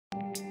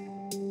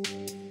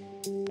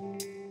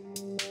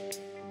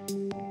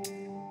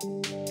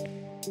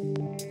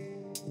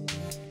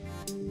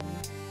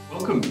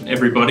Welcome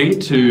everybody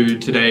to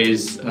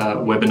today's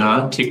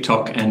webinar,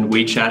 TikTok and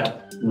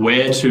WeChat,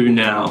 Where to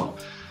Now?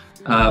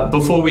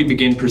 Before we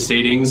begin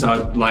proceedings,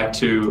 I'd like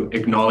to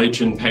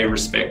acknowledge and pay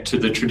respect to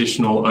the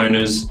traditional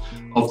owners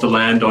of the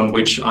land on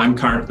which I'm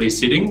currently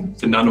sitting,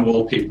 the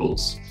Ngunnawal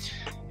peoples.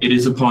 It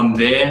is upon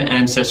their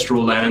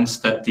ancestral lands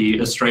that the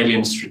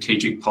Australian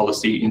Strategic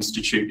Policy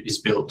Institute is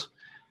built.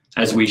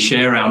 As we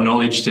share our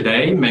knowledge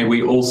today, may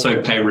we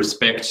also pay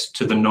respect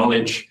to the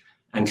knowledge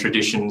and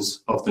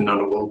traditions of the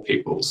Ngunnawal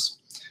peoples.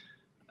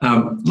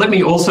 Let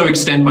me also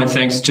extend my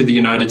thanks to the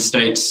United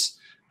States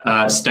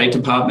State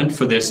Department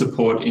for their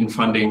support in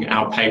funding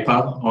our paper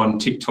on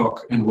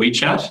TikTok and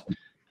WeChat,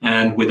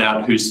 and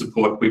without whose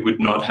support we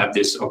would not have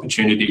this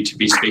opportunity to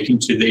be speaking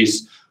to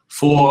these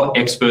four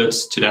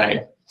experts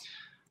today.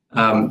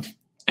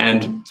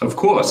 And of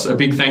course, a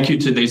big thank you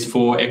to these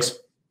four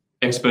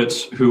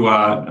experts who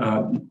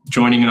are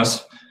joining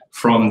us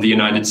from the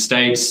United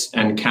States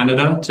and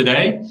Canada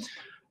today.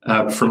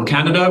 From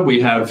Canada,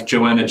 we have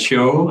Joanna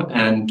Chiu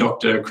and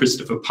Dr.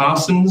 Christopher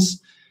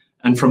Parsons.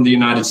 And from the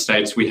United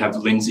States, we have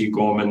Lindsay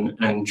Gorman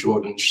and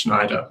Jordan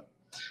Schneider.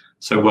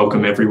 So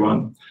welcome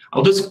everyone.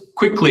 I'll just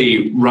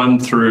quickly run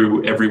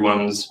through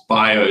everyone's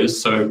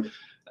bios. So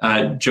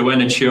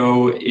Joanna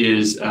Chiu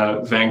is a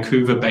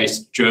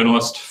Vancouver-based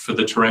journalist for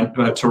the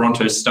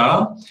Toronto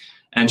Star.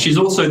 And she's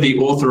also the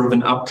author of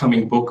an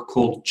upcoming book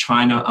called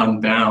China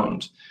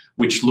Unbound,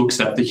 which looks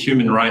at the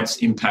human rights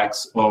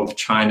impacts of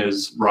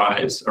China's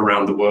rise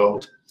around the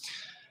world.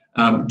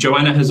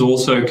 Joanna has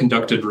also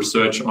conducted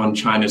research on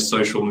China's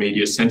social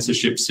media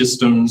censorship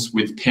systems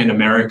with PEN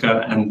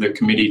America and the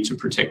Committee to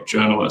Protect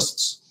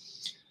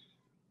Journalists.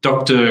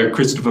 Dr.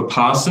 Christopher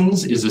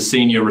Parsons is a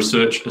senior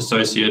research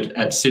associate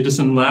at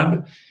Citizen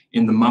Lab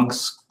in the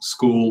Monk's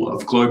School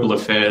of Global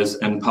Affairs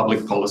and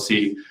Public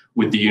Policy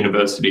with the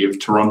University of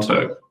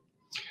Toronto.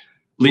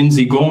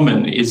 Lindsay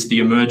Gorman is the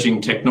Emerging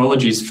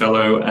Technologies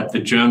Fellow at the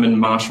German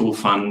Marshall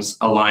Fund's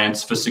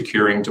Alliance for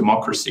Securing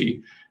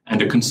Democracy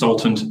and a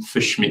consultant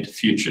for Schmidt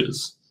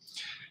Futures.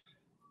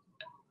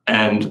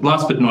 And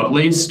last but not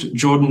least,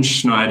 Jordan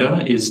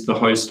Schneider is the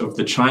host of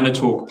the China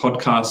Talk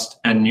podcast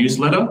and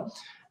newsletter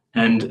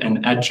and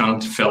an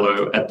adjunct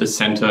fellow at the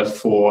Center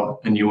for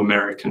a New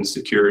American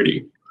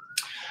Security.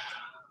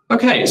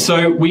 Okay,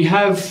 so we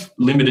have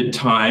limited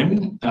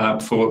time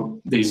for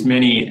these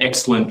many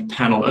excellent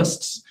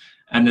panelists,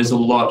 and there's a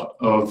lot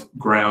of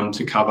ground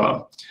to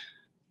cover.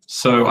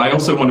 So I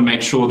also want to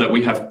make sure that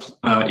we have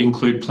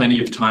include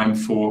plenty of time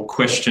for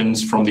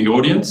questions from the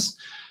audience.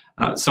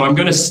 So I'm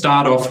going to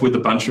start off with a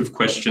bunch of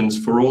questions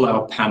for all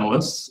our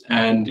panelists,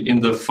 and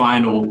in the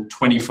final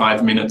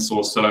 25 minutes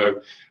or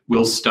so,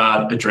 we'll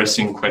start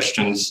addressing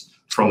questions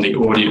from the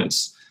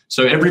audience.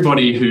 So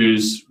everybody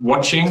who's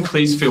watching,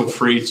 please feel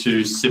free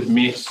to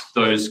submit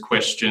those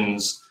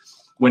questions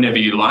whenever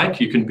you like.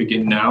 You can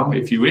begin now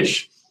if you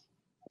wish.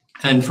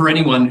 And for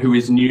anyone who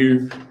is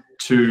new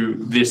to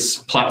this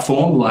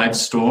platform,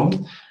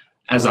 Livestorm,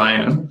 as I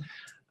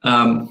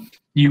am,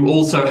 you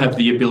also have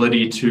the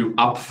ability to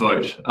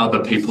upvote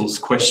other people's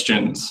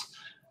questions.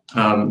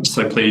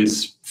 So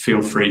please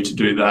feel free to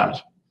do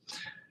that.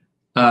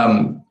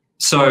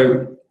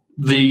 So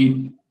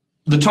the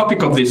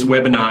topic of this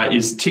webinar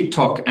is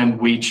TikTok and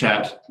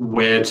WeChat,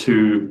 Where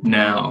to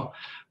Now?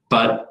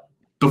 But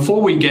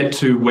before we get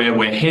to where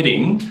we're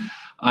heading,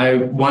 I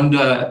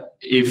wonder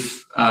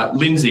if,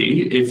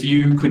 Lindsay, if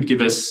you could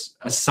give us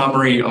a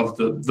summary of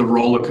the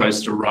roller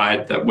coaster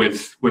ride that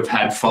we've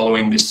had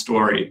following this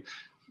story,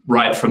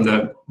 right from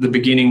the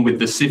beginning with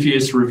the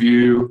CFIUS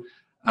review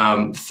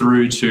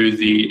through to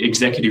the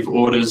executive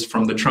orders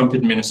from the Trump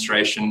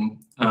administration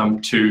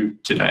to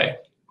today.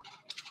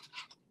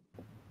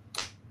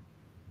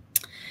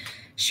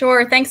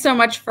 Sure. Thanks so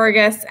much,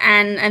 Fergus,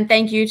 and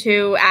thank you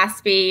to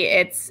ASPI.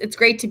 It's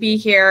great to be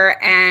here,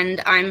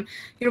 and I'm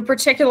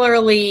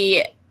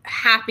particularly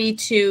happy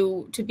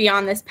to be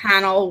on this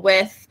panel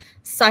with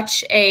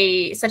such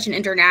an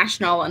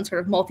international and sort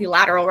of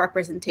multilateral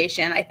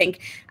representation. I think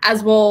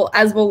as will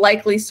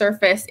likely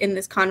surface in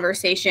this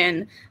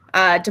conversation,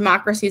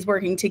 democracies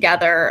working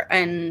together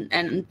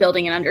and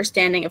building an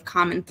understanding of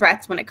common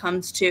threats when it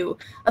comes to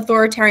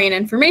authoritarian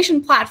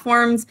information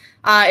platforms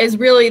is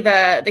really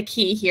the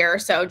key here.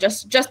 So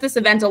just this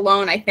event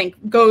alone, I think,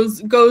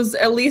 goes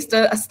at least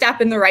a step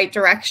in the right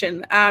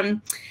direction.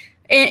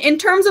 In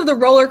terms of the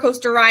roller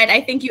coaster ride,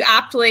 I think you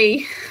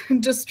aptly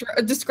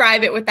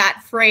describe it with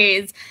that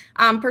phrase,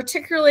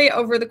 particularly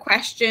over the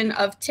question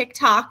of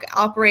TikTok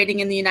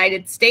operating in the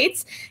United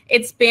States.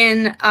 It's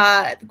been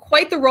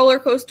quite the roller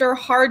coaster,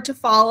 hard to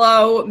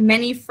follow,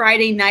 many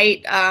Friday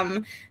night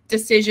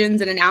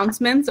decisions and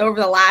announcements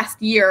over the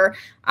last year.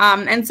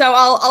 And so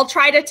I'll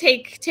try to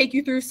take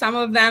you through some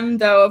of them,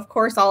 though of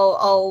course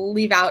I'll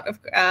leave out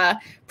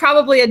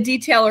probably a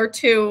detail or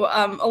two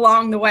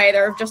along the way.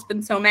 There have just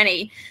been so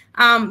many.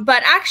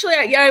 But actually,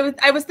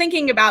 I was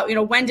thinking about,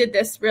 when did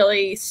this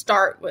really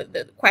start with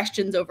the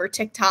questions over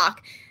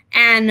TikTok?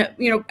 And,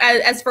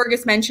 as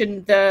Fergus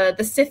mentioned, the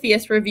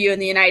CFIUS review in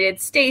the United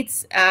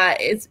States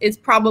is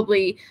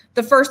probably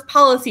the first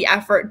policy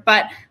effort.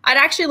 But I'd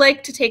actually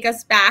like to take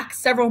us back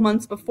several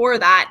months before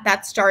that.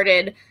 That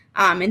started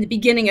in the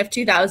beginning of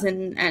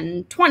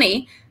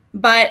 2020.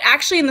 But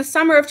actually in the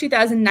summer of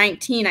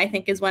 2019, I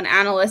think, is when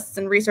analysts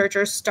and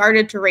researchers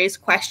started to raise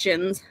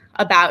questions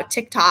about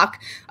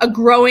TikTok, a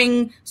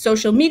growing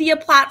social media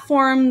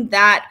platform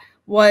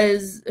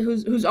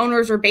whose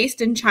owners were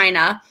based in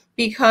China,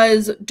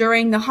 because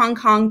during the Hong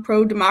Kong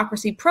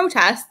pro-democracy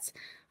protests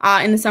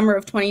in the summer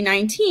of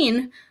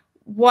 2019,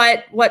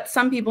 what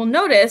some people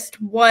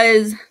noticed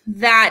was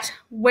that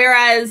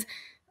whereas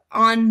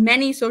on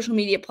many social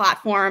media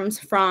platforms,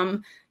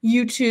 from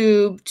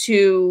YouTube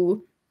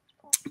to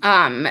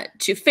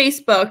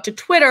Facebook to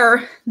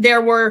Twitter,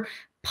 there were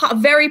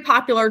very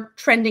popular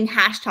trending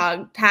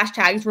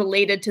hashtags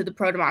related to the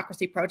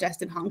pro-democracy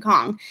protest in Hong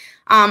Kong.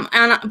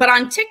 But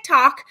on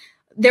TikTok,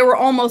 there were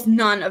almost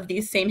none of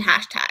these same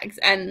hashtags.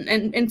 And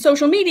in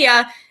social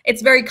media,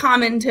 it's very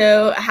common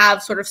to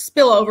have sort of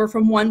spillover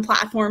from one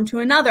platform to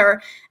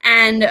another.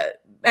 And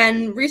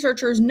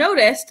researchers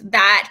noticed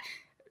that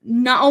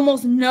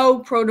almost no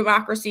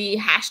pro-democracy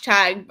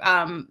hashtags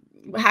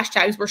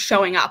were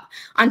showing up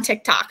on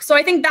TikTok. So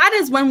I think that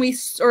is when we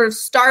sort of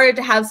started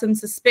to have some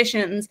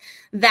suspicions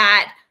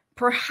that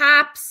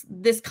perhaps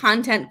this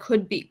content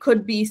could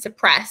be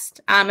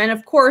suppressed. And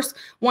of course,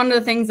 one of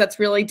the things that's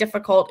really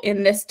difficult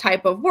in this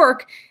type of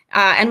work,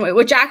 and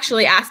which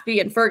actually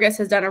ASPI and Fergus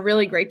has done a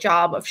really great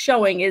job of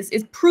showing,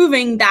 is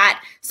proving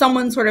that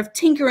someone's sort of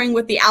tinkering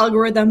with the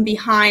algorithm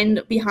behind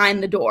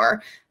the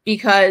door,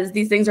 because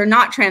these things are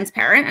not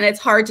transparent and it's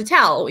hard to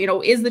tell,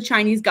 is the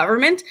Chinese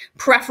government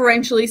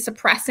preferentially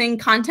suppressing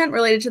content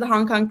related to the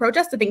Hong Kong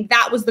protests? I think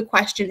that was the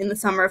question in the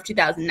summer of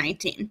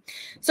 2019.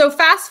 So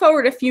fast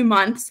forward a few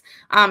months,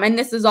 and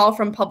this is all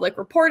from public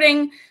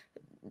reporting,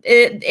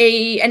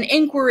 an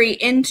inquiry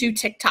into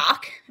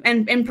TikTok,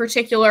 and in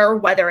particular,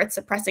 whether it's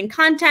suppressing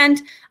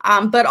content,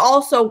 but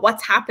also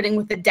what's happening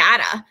with the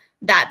data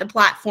that the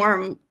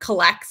platform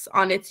collects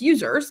on its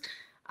users,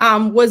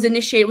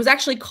 was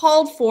actually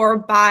called for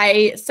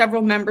by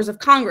several members of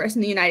Congress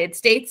in the United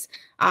States,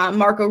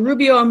 Marco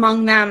Rubio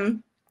among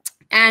them.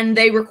 And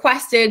they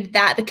requested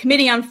that the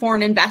Committee on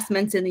Foreign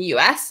Investments in the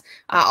U.S.,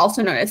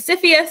 also known as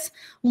CFIUS,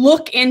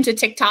 look into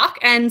TikTok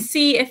and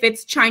see if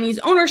its Chinese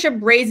ownership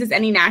raises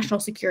any national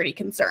security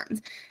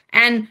concerns.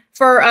 And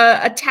for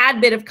a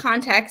tad bit of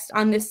context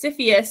on this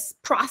CFIUS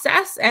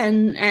process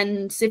and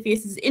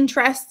CFIUS's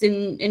interest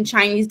in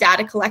Chinese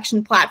data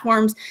collection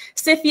platforms,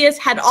 CFIUS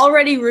had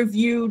already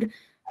reviewed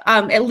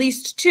at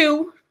least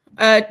two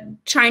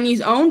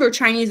Chinese-owned or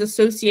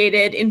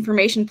Chinese-associated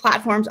information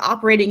platforms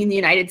operating in the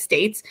United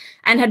States,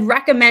 and had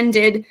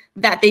recommended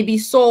that they be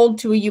sold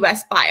to a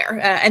U.S. buyer.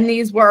 And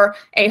these were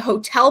a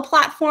hotel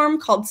platform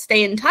called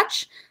Stay in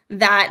Touch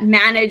that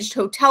managed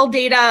hotel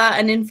data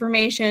and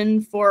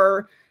information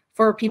for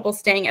people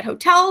staying at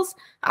hotels,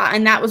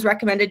 and that was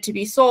recommended to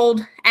be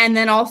sold. And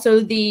then also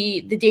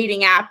the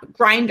dating app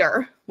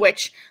Grindr,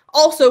 which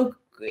also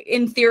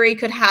in theory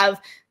could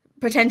have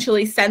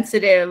potentially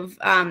sensitive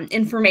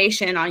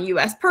information on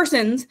U.S.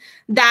 persons,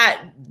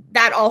 that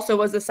also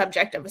was the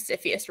subject of a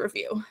CFIUS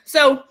review.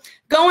 So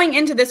going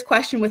into this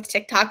question with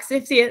TikTok,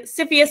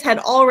 CFIUS had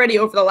already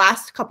over the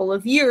last couple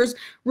of years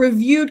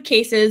reviewed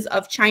cases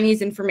of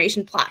Chinese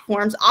information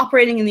platforms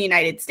operating in the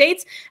United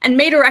States and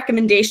made a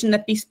recommendation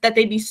that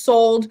they be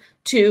sold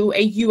to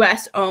a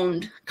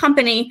U.S.-owned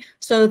company,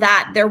 so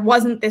that there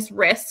wasn't this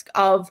risk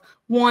of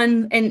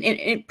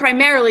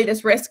primarily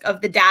this risk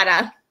of the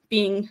data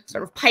being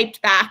sort of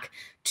piped back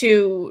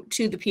to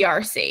the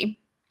PRC.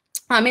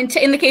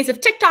 In the case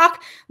of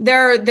TikTok,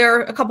 there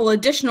are a couple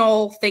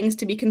additional things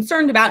to be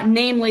concerned about,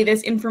 namely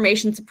this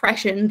information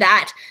suppression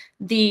that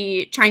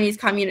the Chinese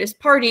Communist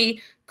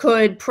Party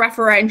could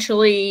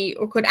preferentially,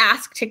 or could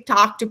ask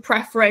TikTok to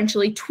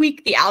preferentially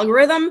tweak the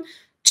algorithm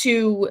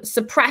to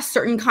suppress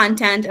certain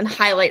content and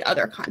highlight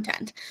other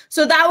content.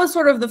 So that was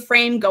sort of the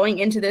frame going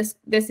into this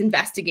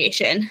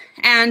investigation.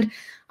 And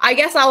I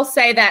guess I'll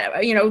say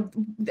that,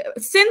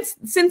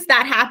 since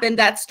that happened,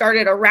 that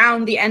started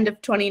around the end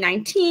of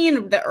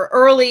 2019, or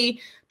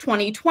early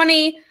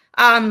 2020,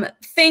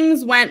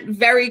 things went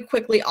very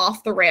quickly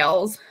off the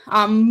rails,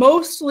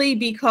 mostly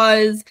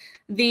because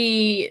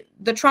the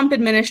Trump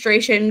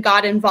administration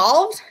got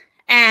involved.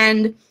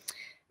 And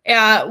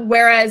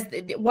whereas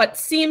what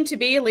seemed to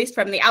be, at least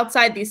from the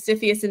outside, these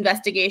CFIUS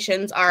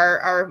investigations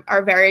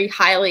are very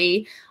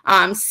highly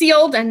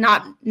sealed and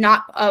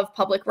not of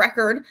public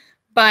record.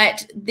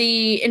 But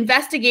the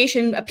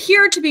investigation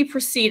appeared to be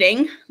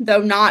proceeding,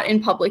 though not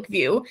in public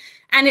view.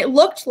 And it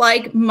looked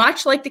like,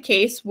 much like the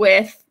case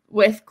with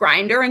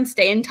Grindr and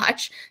Stay in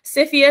Touch,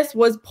 CFIUS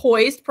was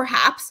poised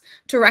perhaps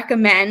to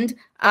recommend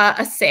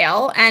a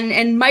sale, and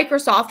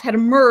Microsoft had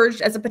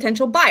emerged as a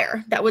potential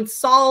buyer that would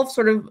solve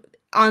sort of,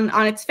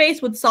 on its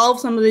face, would solve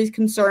some of these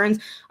concerns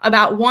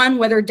about, one,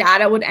 whether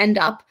data would end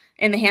up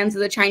in the hands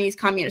of the Chinese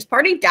Communist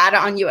Party, data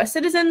on US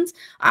citizens,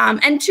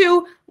 and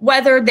two,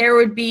 whether there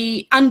would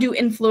be undue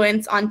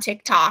influence on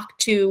TikTok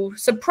to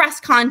suppress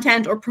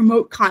content or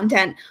promote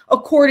content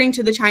according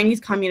to the Chinese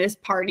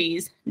Communist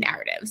Party's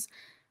narratives.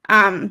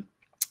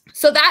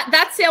 So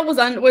that sale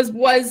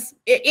was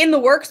in the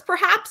works.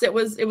 Perhaps it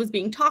was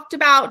being talked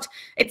about.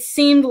 It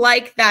seemed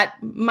like that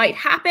might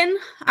happen,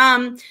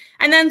 and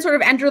then sort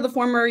of enter the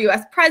former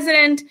U.S.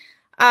 president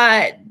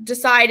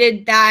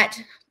decided that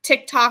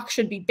TikTok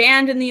should be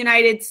banned in the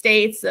United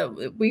States.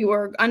 We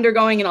were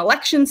undergoing an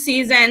election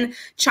season.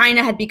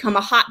 China had become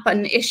a hot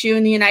button issue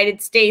in the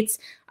United States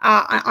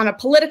on a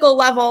political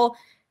level.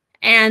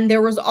 And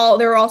there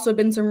were also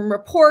been some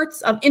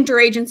reports of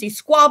interagency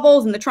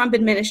squabbles in the Trump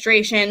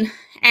administration.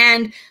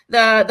 And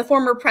the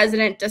former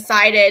president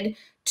decided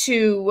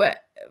to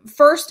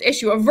first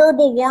issue a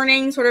verbal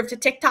warning sort of to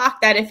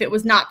TikTok that if it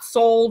was not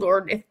sold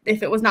or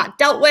if it was not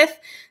dealt with,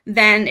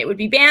 then it would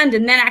be banned,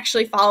 and then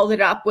actually followed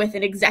it up with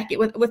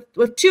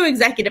with two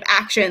executive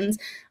actions,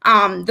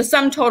 the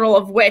sum total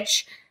of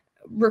which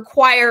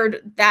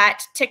required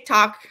that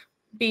TikTok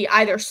be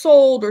either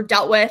sold or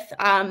dealt with,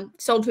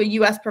 sold to a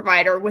U.S.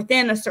 provider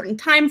within a certain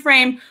time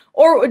frame,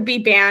 or it would be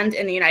banned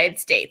in the United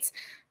States.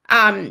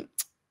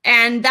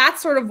 And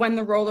that's sort of when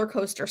the roller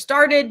coaster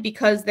started,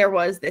 because there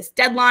was this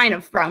deadline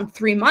of around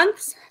 3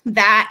 months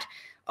that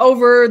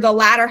over the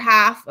latter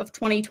half of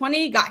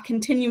 2020 got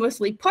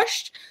continuously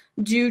pushed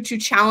due to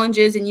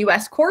challenges in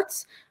U.S.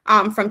 courts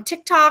from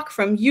TikTok,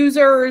 from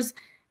users,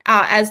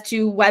 as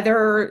to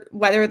whether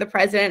the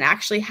president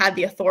actually had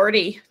the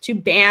authority to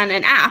ban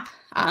an app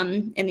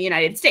in the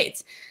United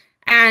States.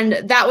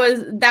 And that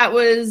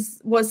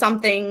was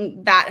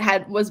something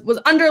that was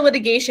under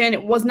litigation.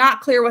 It was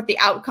not clear what the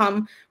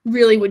outcome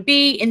really would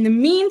be. In the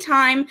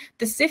meantime,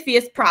 the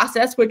CFIUS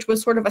process, which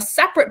was sort of a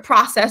separate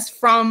process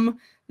from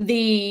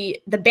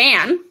the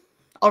ban,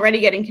 already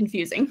getting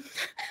confusing,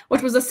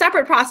 which was a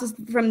separate process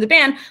from the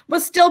ban,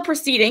 was still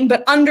proceeding,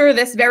 but under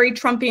this very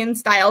Trumpian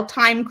style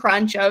time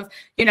crunch of,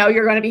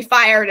 you're going to be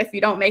fired if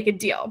you don't make a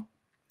deal.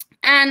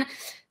 And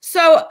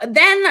so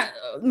then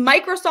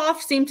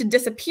Microsoft seemed to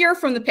disappear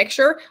from the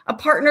picture. A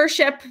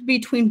partnership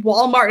between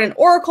Walmart and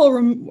Oracle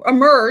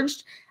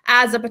emerged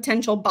as a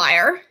potential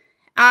buyer,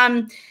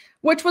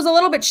 which was a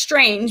little bit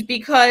strange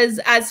because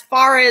as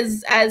far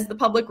as the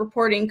public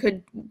reporting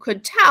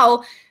could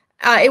tell,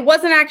 it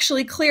wasn't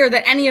actually clear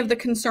that any of the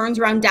concerns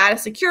around data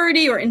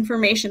security or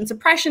information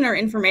suppression or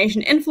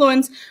information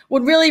influence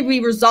would really be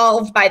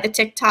resolved by the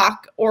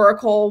TikTok,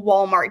 Oracle,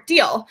 Walmart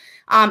deal.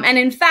 And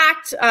in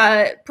fact,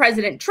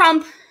 President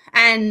Trump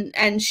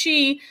and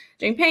Xi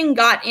Jinping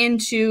got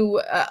into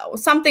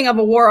something of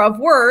a war of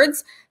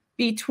words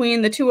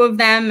between the two of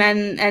them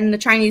and the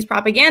Chinese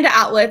propaganda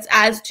outlets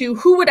as to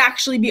who would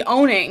actually be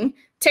owning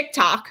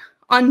TikTok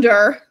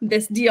under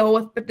this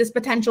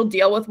potential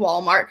deal with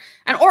Walmart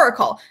and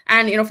Oracle.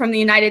 And from the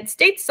United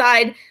States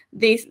side,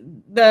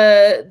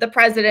 the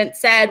president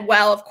said,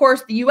 well, of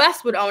course the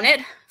US would own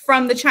it.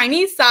 From the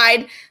Chinese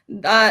side,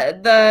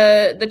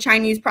 the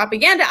Chinese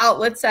propaganda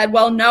outlet said,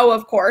 well, no,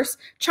 of course,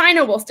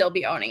 China will still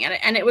be owning it.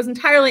 And it was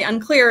entirely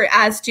unclear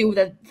as to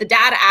the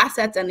data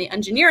assets and the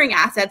engineering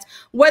assets,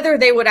 whether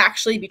they would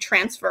actually be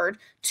transferred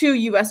to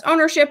US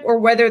ownership or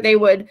whether they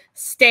would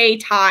stay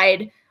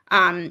tied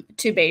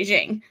to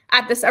Beijing.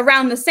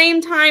 Around the same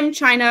time,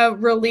 China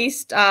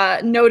released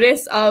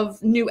notice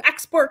of new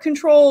export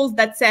controls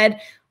that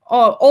said,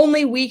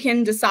 only we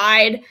can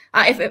decide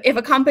if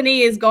a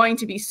company is going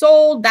to be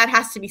sold. That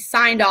has to be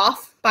signed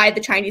off by the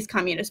Chinese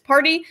Communist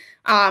Party,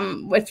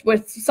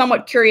 with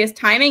somewhat curious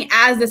timing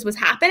as this was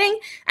happening.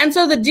 And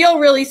so the deal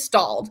really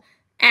stalled.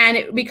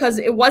 And because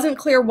it wasn't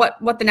clear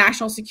what the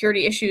national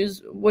security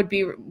issues would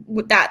be,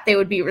 that they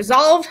would be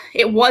resolved.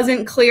 It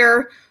wasn't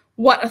clear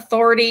what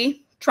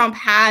authority Trump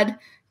had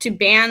to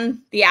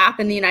ban the app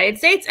in the United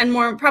States, and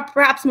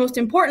perhaps most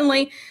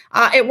importantly,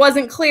 it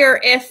wasn't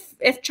clear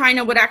if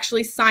China would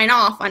actually sign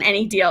off on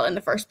any deal in the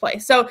first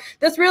place. So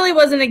this really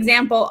was an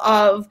example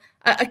of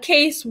a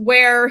case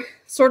where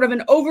sort of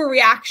an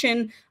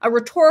overreaction, a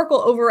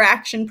rhetorical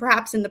overreaction,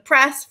 perhaps in the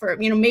press for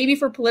maybe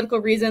for political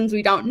reasons,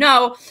 we don't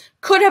know,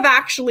 could have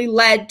actually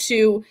led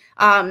to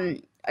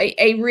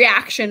a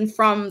reaction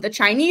from the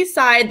Chinese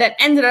side that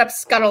ended up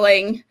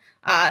scuttling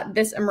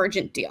this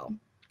emergent deal.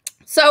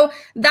 So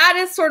that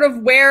is sort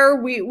of where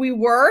we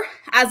were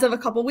as of a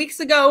couple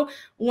weeks ago,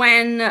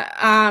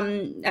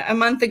 a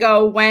month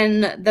ago,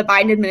 when the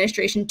Biden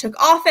administration took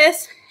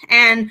office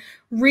and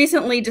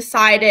recently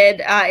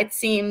decided, it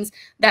seems,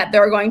 that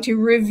they're going to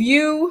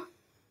review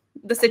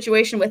the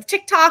situation with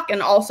TikTok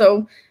and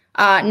also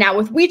now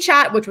with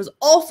WeChat, which was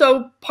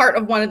also part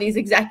of one of these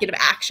executive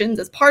actions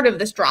as part of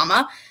this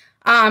drama,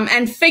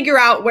 and figure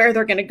out where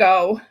they're going to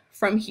go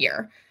from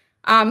here.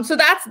 So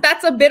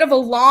that's a bit of a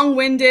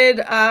long-winded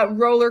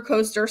roller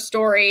coaster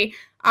story.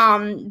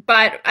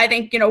 But I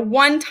think,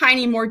 one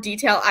tiny more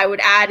detail I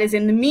would add is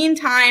in the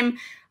meantime,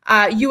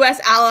 US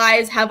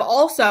allies have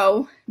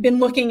also been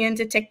looking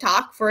into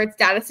TikTok for its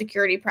data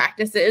security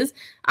practices,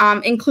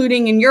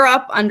 including in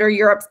Europe under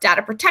Europe's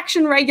data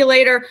protection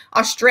regulator.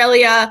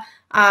 Australia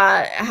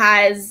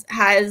has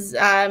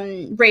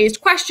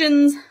raised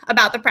questions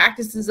about the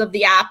practices of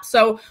the app.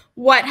 So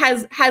what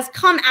has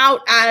come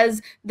out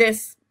as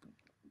this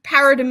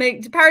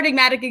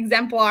paradigmatic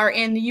exemplar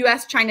in the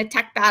US-China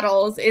tech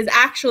battles is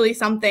actually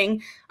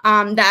something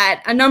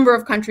that a number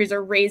of countries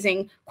are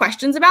raising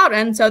questions about,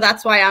 and so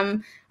that's why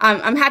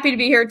I'm happy to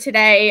be here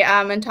today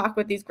and talk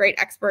with these great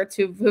experts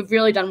who've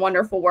really done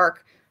wonderful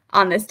work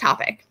on this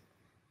topic.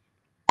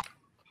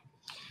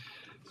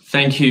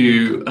 Thank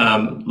you,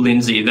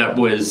 Lindsay. That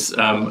was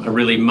a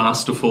really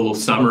masterful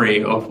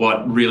summary of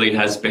what really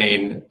has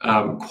been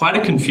quite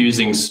a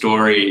confusing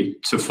story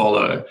to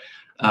follow.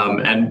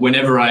 And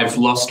whenever I've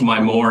lost my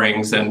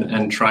moorings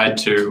and tried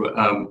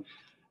to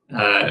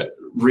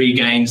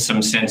regain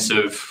some sense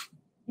of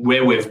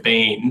where we've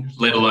been,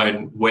 let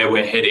alone where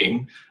we're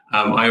heading,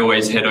 I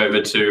always head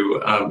over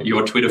to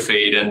your Twitter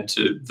feed and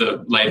to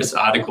the latest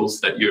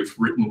articles that you've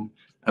written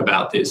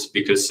about this,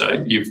 because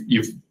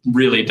you've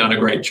really done a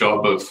great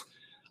job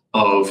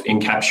of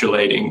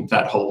encapsulating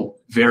that whole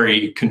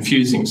very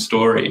confusing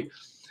story.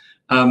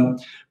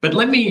 But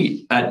let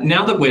me,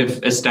 now that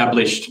we've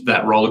established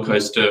that roller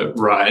coaster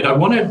ride, I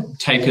want to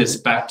take us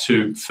back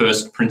to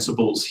first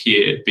principles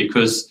here,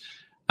 because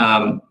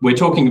we're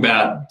talking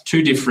about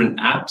two different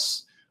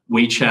apps,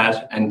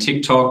 WeChat and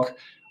TikTok.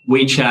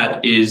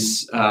 WeChat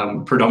is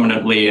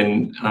predominantly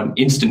an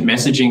instant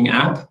messaging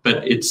app,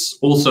 but it's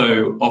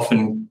also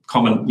often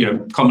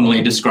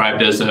commonly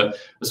described as a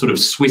sort of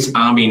Swiss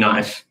Army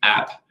knife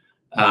app,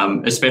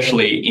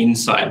 especially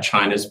inside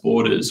China's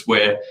borders,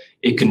 where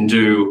it can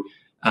do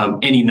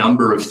any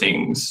number of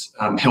things,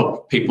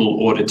 help people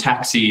order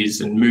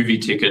taxis and movie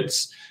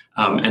tickets,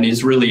 and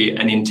is really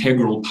an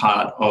integral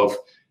part of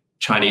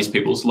Chinese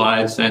people's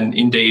lives and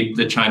indeed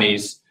the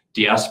Chinese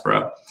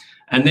diaspora.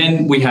 And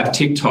then we have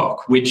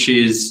TikTok, which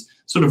is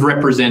sort of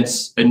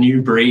represents a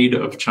new breed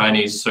of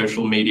Chinese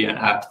social media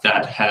app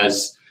that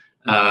has,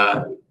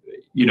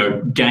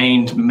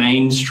 gained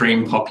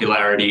mainstream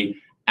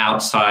popularity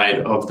outside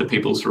of the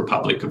People's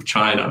Republic of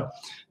China.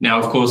 Now,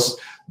 of course,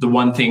 the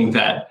one thing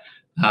that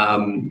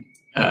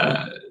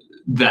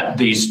that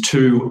these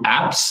two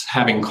apps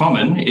have in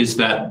common is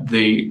that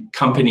the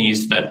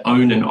companies that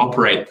own and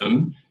operate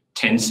them,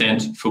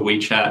 Tencent for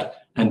WeChat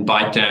and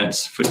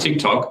ByteDance for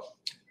TikTok,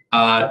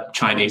 are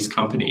Chinese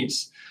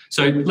companies.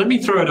 So let me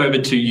throw it over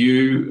to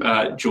you,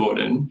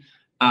 Jordan.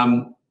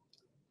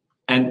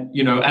 And,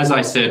 as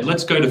I said,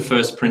 let's go to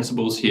first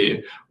principles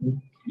here.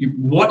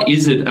 What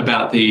is it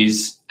about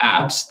these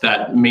apps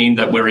that mean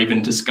that we're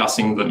even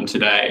discussing them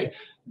today?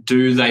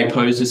 Do they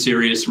pose a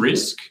serious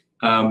risk?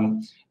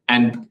 And,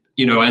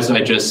 as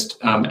I just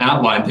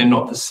outlined, they're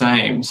not the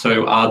same.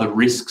 So are the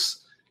risks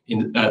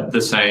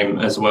the same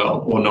as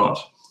well or not?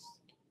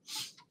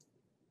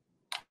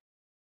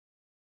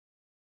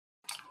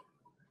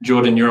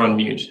 Jordan, you're on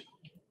mute.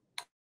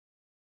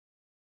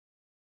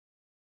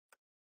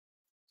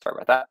 Sorry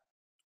about that.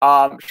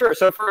 Sure.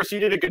 So first, you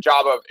did a good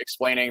job of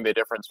explaining the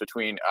difference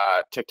between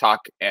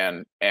TikTok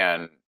and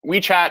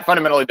WeChat.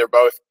 Fundamentally, they're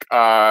both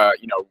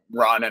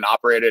run and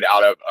operated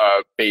out of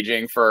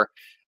Beijing for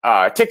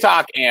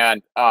TikTok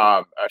and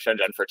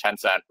Shenzhen for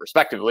Tencent,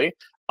 respectively.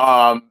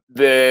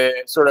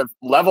 The sort of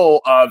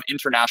level of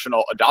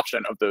international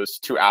adoption of those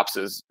two apps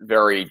is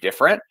very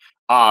different.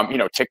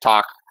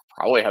 TikTok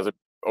probably has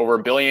over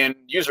 1 billion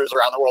users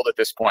around the world at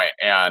this point,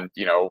 and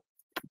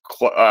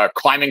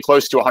climbing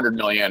close to 100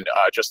 million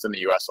just in the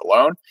US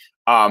alone.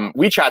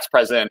 WeChat's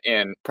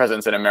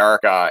presence in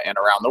America and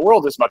around the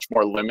world is much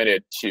more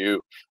limited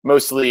to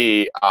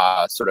mostly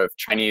sort of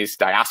Chinese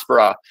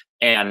diaspora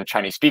and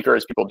Chinese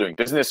speakers, people doing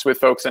business with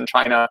folks in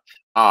China.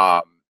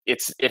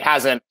 It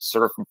hasn't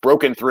sort of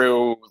broken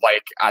through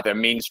like at the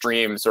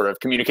mainstream sort of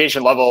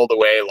communication level the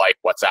way like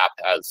WhatsApp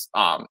has,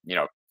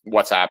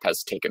 WhatsApp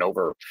has taken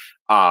over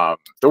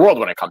the world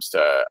when it comes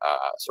to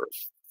sort of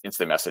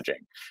instant messaging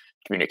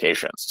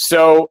communications.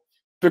 So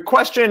the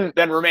question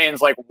then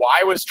remains, like,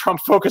 why was Trump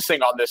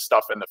focusing on this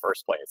stuff in the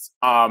first place?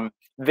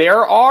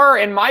 There are,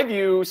 in my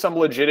view, some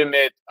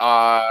legitimate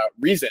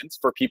reasons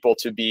for people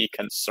to be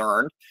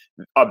concerned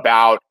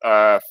about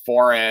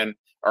foreign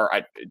or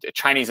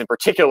Chinese in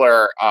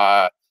particular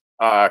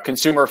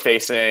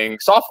consumer-facing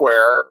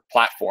software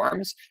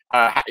platforms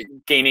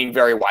gaining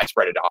very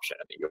widespread adoption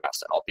in the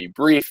US. And I'll be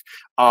brief.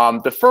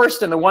 The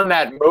first and the one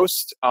that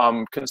most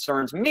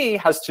concerns me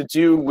has to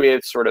do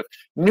with sort of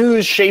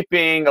news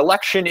shaping,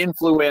 election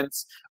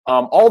influence,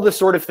 all the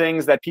sort of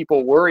things that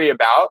people worry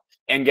about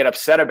and get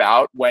upset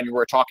about when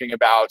we're talking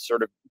about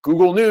sort of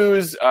Google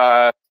News,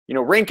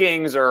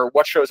 rankings or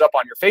what shows up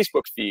on your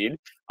Facebook feed.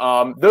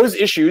 Those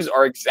issues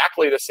are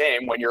exactly the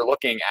same when you're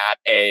looking at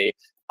a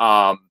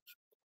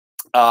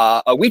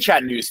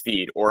WeChat news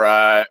feed or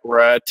a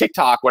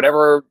TikTok,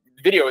 whatever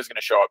video is going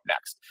to show up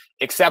next.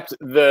 Except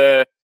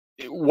the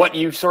what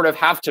you sort of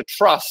have to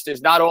trust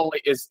is not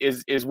only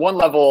is one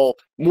level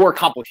more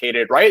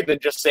complicated, right, than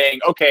just saying,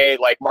 okay,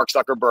 like Mark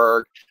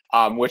Zuckerberg,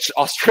 which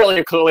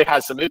Australia clearly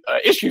has some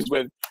issues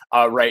with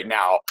right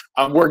now.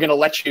 We're going to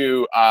let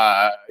you,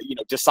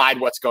 decide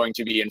what's going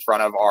to be in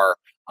front of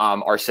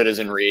our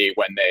citizenry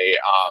when they,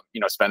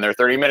 spend their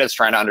 30 minutes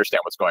trying to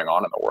understand what's going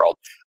on in the world.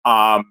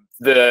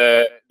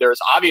 There's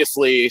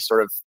obviously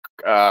sort of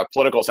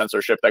political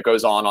censorship that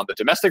goes on the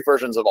domestic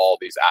versions of all of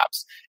these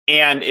apps.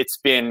 And it's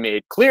been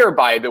made clear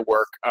by the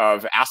work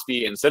of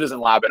ASPI and Citizen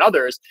Lab and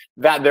others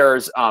that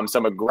there's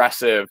some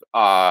aggressive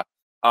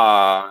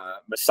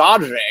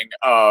massaging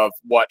of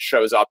what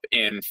shows up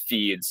in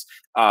feeds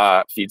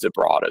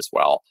abroad as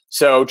well.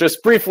 So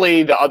just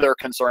briefly, the other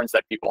concerns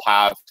that people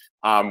have,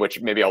 which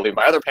maybe I'll leave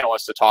my other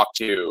panelists to talk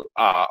to,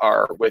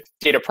 are with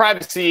data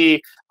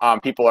privacy.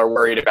 People are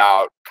worried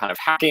about kind of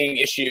hacking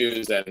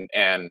issues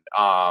and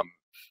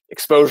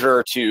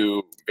exposure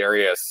to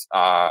various,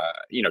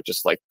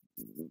 just like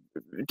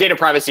data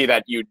privacy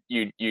that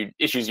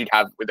issues you'd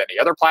have with any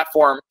other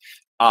platform,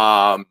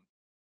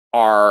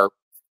 are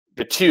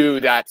the two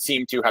that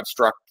seem to have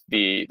struck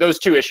those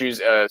two issues,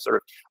 sort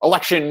of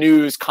election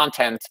news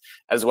content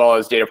as well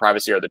as data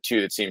privacy, are the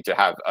two that seem to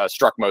have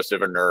struck most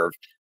of a nerve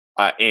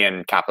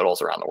in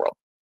capitals around the world.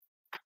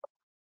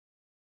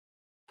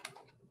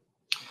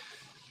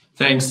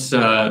 Thanks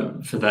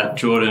for that,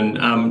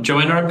 Jordan.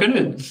 Joanna, I'm going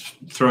to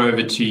throw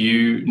over to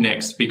you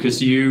next,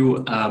 because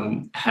you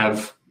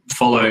have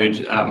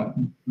followed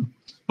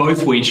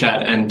both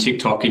WeChat and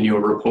TikTok in your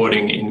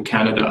reporting in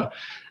Canada.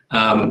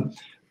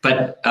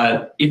 But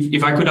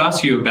if I could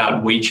ask you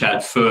about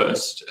WeChat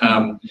first,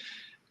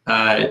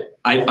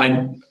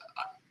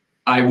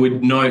 I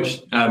would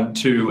note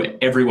to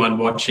everyone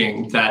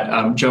watching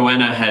that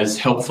Joanna has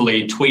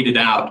helpfully tweeted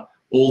out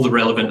all the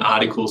relevant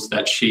articles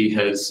that she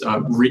has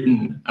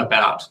written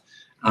about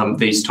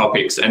these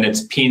topics, and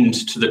it's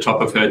pinned to the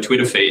top of her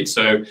Twitter feed.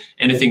 So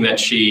anything that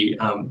she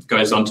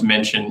goes on to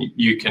mention,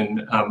 you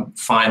can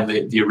find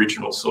the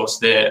original source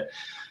there.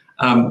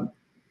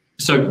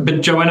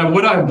 But Joanna,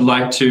 what I'd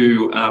like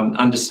to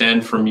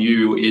understand from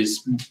you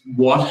is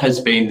what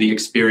has been the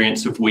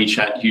experience of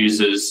WeChat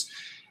users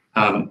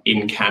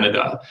in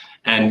Canada,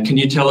 and can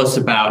you tell us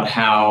about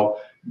how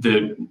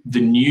the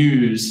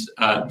news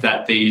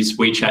that these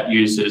WeChat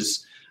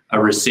users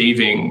are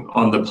receiving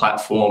on the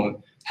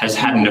platform has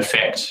had an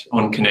effect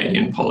on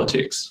Canadian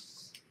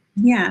politics?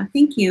 Yeah,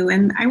 thank you.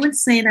 And I would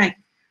say that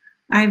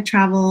I've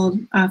traveled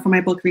for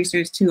my book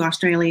research to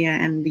Australia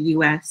and the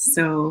US,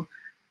 so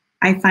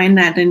I find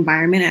that the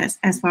environment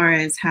as far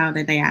as how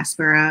the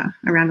diaspora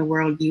around the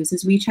world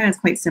uses WeChat is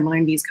quite similar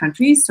in these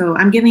countries. So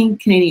I'm giving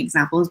Canadian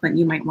examples, but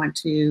you might want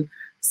to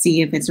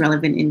see if it's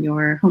relevant in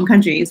your home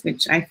countries,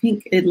 which I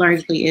think it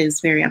largely is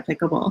very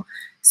applicable.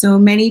 So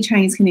many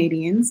Chinese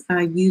Canadians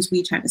use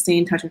WeChat to stay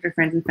in touch with their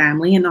friends and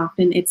family, and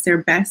often it's their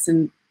best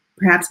and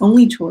perhaps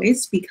only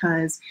choice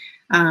because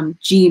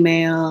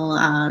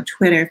Gmail,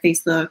 Twitter,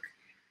 Facebook,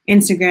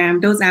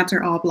 Instagram, those apps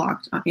are all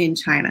blocked in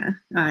China.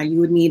 You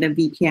would need a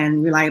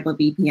VPN, reliable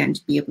VPN,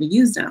 to be able to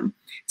use them.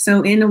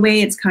 So in a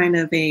way, it's kind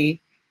of a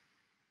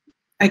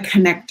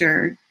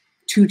connector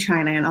to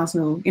China and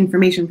also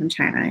information from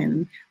China,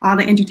 and all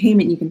the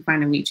entertainment you can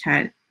find on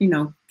WeChat.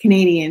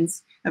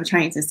 Canadians of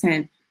Chinese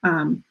descent,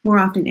 more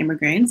often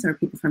immigrants or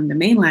people from the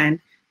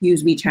mainland,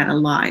 use WeChat a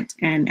lot.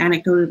 And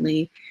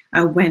anecdotally,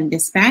 when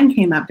this ban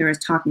came up, there was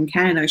talk in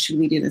Canada, should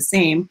we do the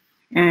same?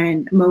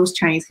 And most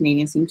Chinese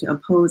Canadians seem to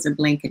oppose a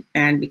blanket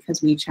ban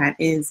because WeChat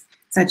is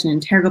such an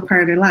integral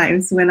part of their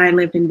lives. When I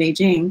lived in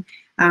Beijing,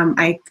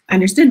 I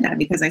understood that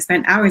because I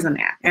spent hours on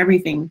the app.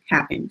 Everything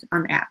happened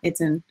on the app.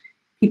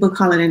 People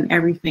call it an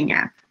everything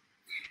app.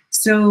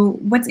 So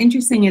what's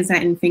interesting is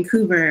that in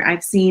Vancouver,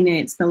 I've seen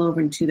it spill over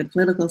into the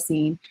political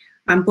scene,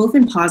 both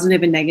in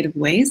positive and negative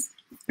ways.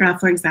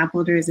 For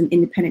example, there is an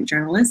independent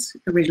journalist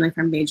originally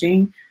from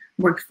Beijing,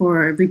 worked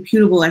for as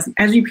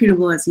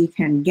reputable as you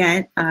can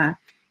get,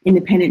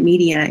 independent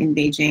media in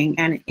Beijing.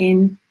 And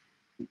in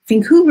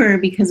Vancouver,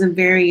 because of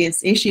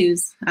various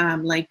issues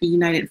like the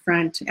United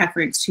Front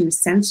efforts to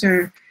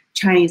censor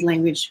Chinese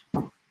language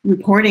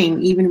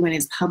reporting, even when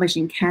it's published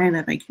in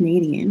Canada by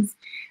Canadians,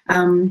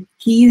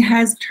 he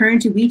has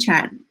turned to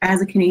WeChat as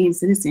a Canadian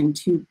citizen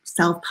to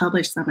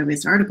self-publish some of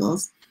his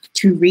articles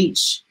to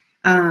reach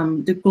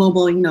the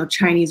global,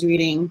 Chinese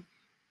reading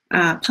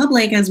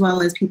public, as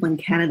well as people in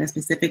Canada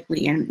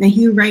specifically. And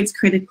he writes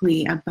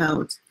critically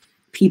about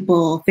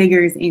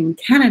figures in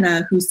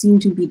Canada who seem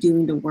to be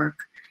doing the work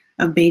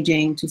of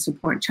Beijing to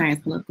support China's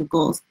political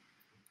goals.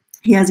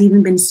 He has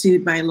even been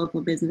sued by a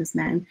local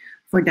businessman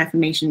for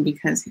defamation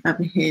because of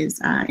his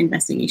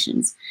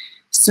investigations.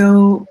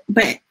 So,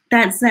 but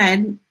that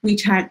said,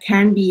 WeChat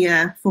can be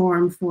a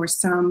forum for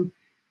some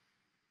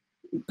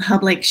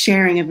public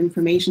sharing of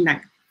information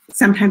that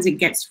sometimes it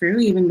gets through,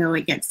 even though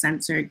it gets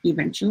censored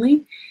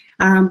eventually.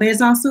 But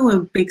it's also a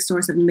big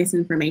source of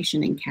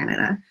misinformation in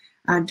Canada.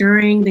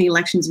 During the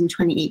elections in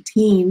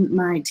 2018,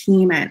 my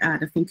team at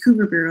the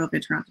Vancouver Bureau of the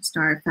Toronto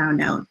Star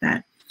found out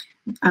that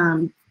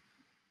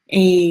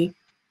a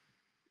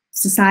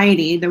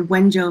society, the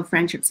Wenzhou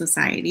Friendship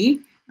Society,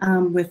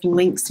 with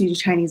links to the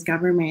Chinese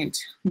government,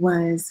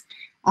 was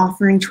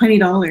offering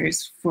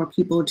 $20 for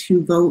people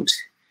to vote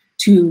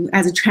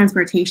as a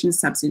transportation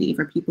subsidy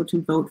for people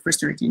to vote for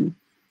certain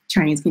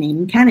Chinese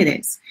Canadian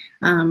candidates.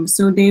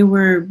 So they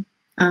were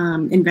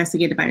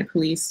investigated by the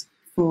police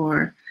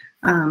for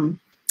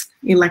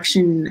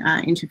election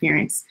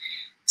interference.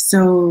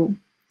 So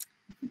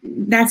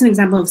that's an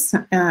example of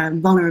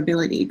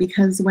vulnerability,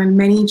 because when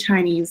many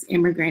Chinese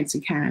immigrants to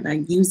Canada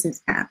use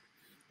this app,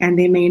 and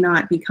they may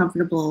not be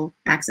comfortable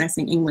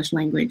accessing English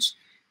language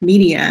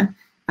media,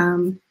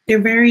 they're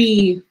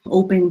very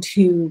open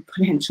to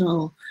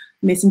potential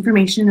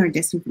misinformation or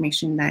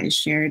disinformation that is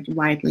shared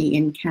widely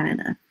in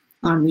Canada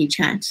on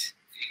WeChat.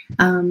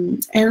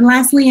 And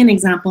lastly, an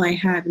example I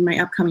have in my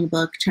upcoming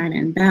book, China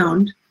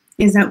Unbound,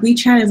 is that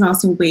WeChat is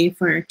also a way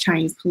for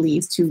Chinese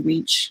police to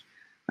reach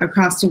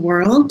across the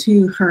world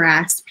to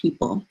harass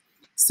people.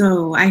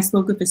 So I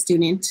spoke with a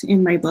student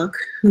in my book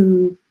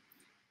who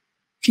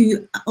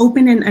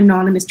opened an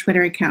anonymous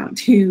Twitter account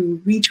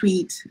to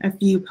retweet a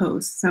few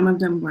posts. Some of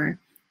them were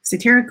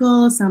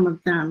satirical, some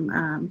of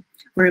them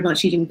were about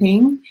Xi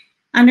Jinping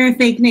under a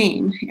fake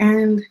name.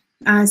 And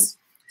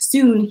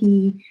soon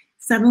he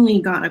suddenly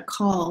got a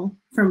call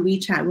from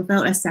WeChat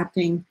without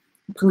accepting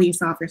a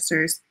police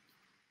officer's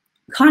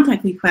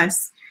contact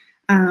requests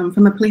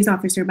from a police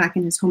officer back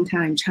in his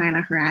hometown in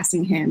China,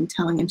 harassing him,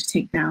 telling him to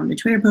take down the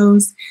Twitter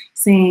post,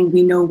 saying,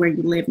 "We know where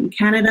you live in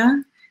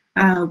Canada.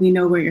 We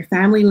know where your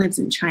family lives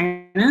in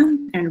China."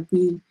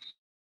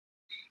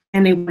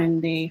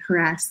 When they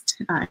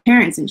harassed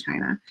parents in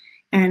China.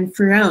 And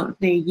throughout,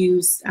 they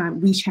used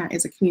WeChat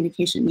as a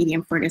communication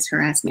medium for this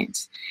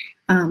harassment.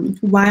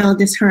 While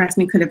this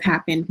harassment could have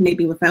happened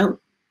maybe without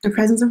the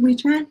presence of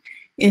WeChat,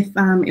 if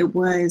it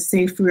was,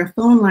 say, through a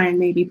phone line,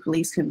 maybe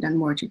police could have done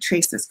more to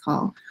trace this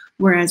call.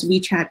 Whereas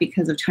WeChat,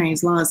 because of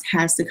Chinese laws,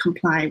 has to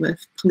comply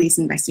with police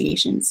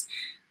investigations.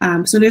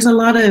 So there's a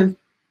lot of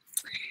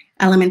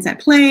elements at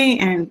play,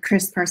 and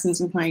Chris Parsons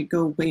will probably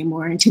go way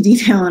more into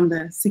detail on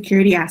the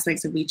security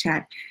aspects of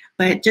WeChat.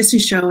 But just to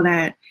show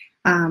that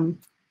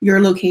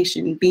your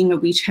location, being a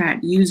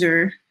WeChat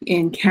user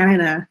in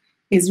Canada,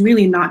 is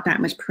really not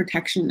that much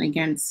protection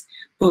against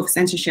both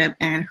censorship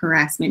and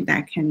harassment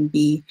that can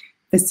be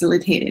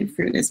facilitated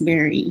through this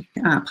very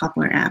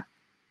popular app.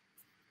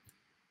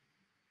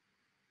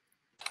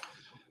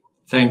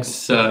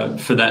 Thanks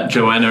for that,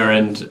 Joanna.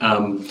 And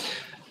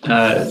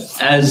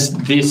as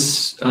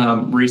this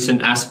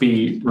recent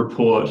ASPI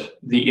report,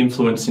 the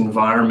influence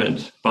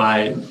environment,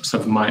 by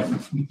some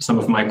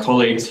of my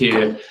colleagues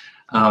here,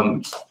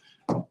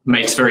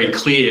 makes very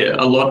clear,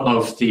 a lot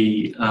of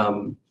the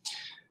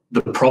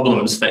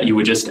problems that you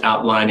were just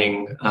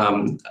outlining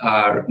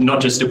are not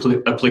just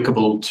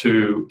applicable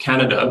to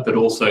Canada, but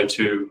also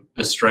to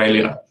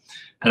Australia.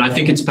 And I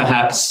think it's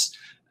perhaps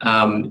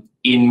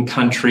in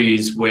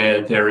countries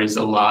where there is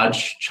a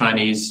large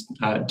Chinese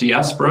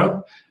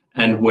diaspora,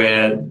 and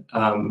where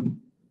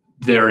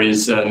there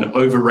is an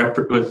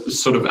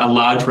sort of a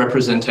large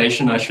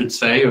representation, I should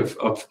say,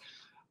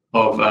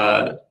 of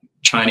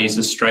Chinese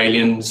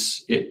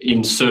Australians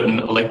in certain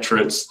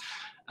electorates,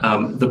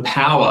 the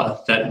power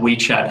that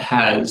WeChat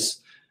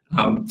has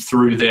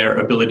through their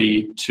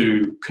ability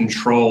to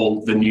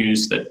control the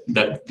news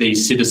that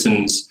these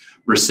citizens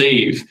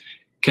receive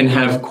can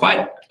have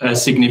quite a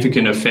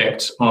significant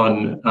effect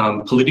on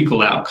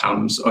political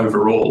outcomes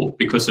overall,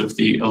 because of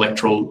the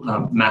electoral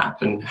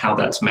map and how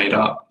that's made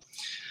up.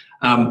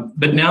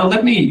 But now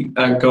let me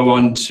go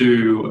on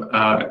to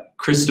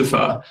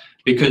Christopher,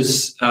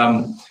 because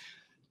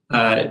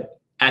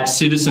at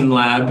Citizen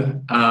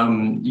Lab,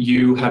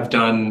 you have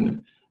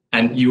done,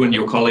 and you and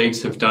your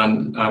colleagues have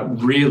done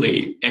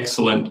really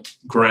excellent,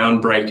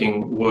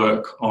 groundbreaking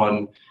work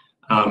on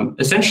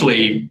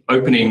essentially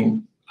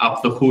opening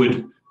up the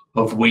hood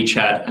of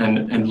WeChat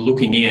and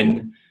looking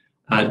in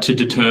to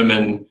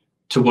determine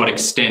to what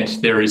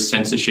extent there is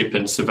censorship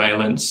and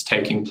surveillance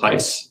taking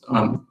place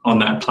on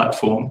that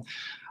platform.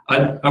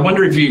 I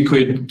wonder if you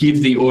could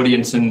give the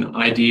audience an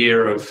idea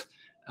of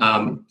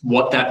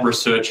what that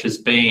research has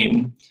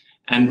been,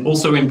 and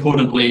also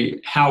importantly,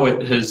 how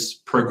it has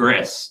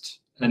progressed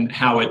and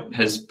how it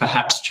has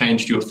perhaps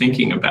changed your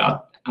thinking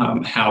about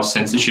how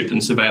censorship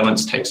and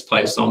surveillance takes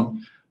place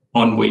on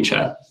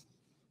WeChat.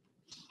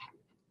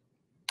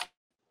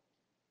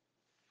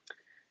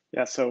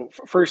 Yeah, so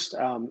first,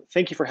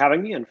 thank you for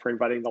having me and for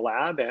inviting the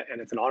lab,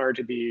 and it's an honor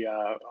to be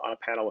on a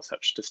panel with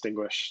such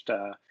distinguished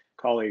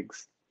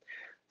colleagues.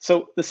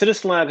 So the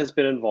Citizen Lab has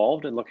been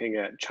involved in looking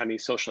at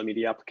Chinese social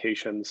media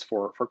applications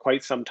for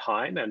quite some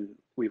time, and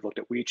we've looked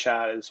at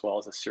WeChat as well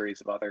as a series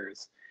of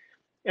others.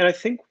 And I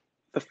think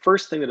the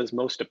first thing that is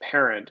most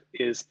apparent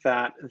is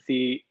that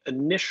the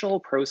initial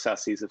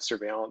processes of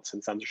surveillance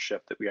and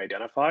censorship that we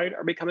identified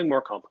are becoming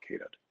more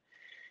complicated.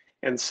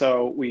 And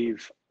so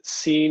we've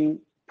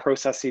seen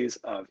processes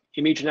of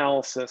image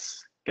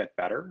analysis get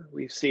better.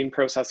 We've seen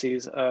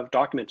processes of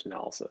document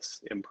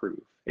analysis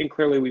improve. And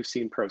clearly we've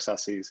seen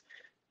processes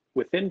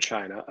within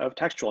China of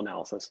textual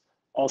analysis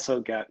also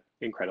get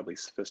incredibly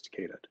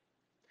sophisticated.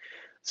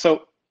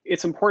 So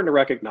it's important to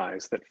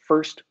recognize that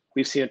first,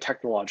 we've seen a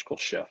technological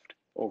shift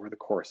over the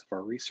course of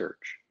our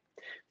research.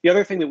 The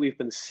other thing that we've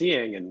been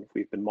seeing, and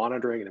we've been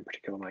monitoring, and in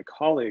particular my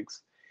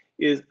colleagues,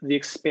 is the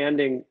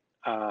expanding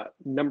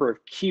number of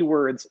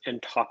keywords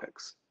and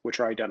topics which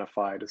are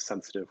identified as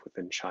sensitive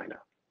within China.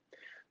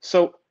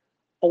 So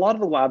a lot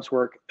of the lab's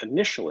work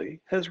initially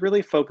has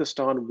really focused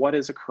on what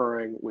is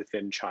occurring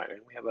within China.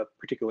 We have a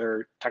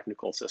particular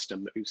technical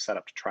system that we've set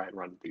up to try and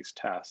run these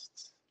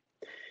tests.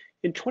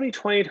 In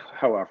 2020,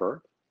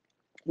 however,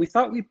 we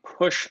thought we'd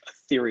push a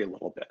theory a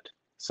little bit.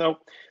 So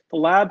the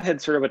lab had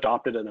sort of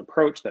adopted an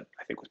approach that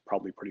I think was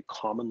probably pretty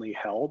commonly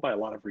held by a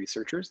lot of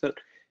researchers, that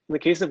in the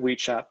case of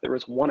WeChat, there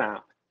was one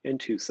app and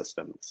two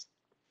systems.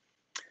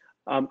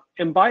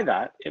 And by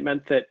that, it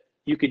meant that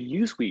you could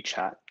use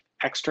WeChat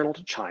external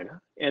to China,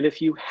 and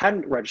if you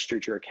hadn't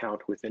registered your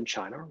account within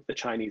China, or the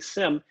Chinese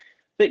SIM,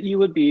 that you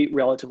would be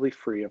relatively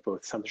free of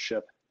both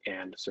censorship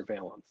and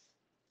surveillance.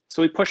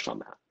 So we pushed on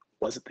that.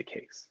 Was it the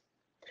case?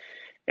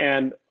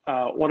 And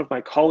one of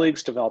my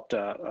colleagues developed,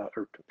 or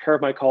a pair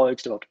of my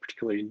colleagues developed a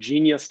particularly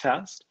ingenious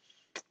test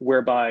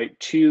whereby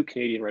two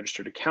Canadian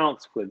registered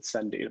accounts would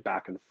send data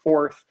back and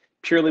forth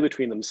purely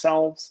between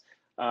themselves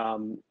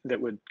that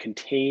would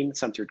contain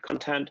censored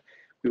content.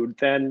 We would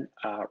then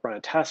run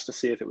a test to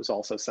see if it was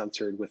also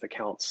censored with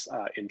accounts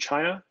in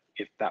China.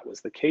 If that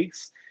was the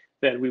case,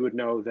 then we would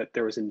know that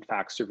there was in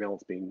fact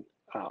surveillance being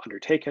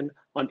undertaken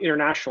on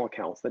international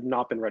accounts that had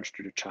not been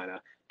registered to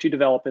China to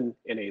develop and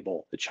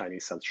enable the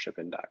Chinese censorship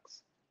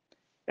index.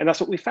 And that's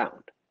what we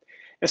found.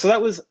 And so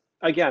that was,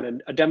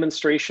 again, a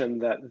demonstration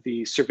that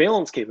the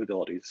surveillance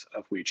capabilities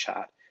of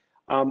WeChat,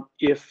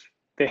 if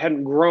they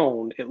hadn't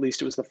grown, at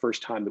least it was the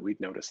first time that we'd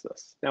noticed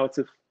this. Now, it's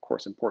of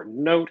course important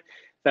to note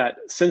that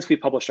since we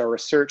published our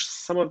research,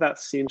 some of that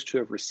seems to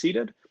have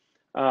receded.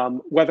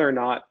 Whether or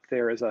not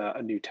there is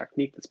a new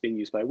technique that's being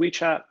used by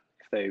WeChat,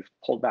 if they've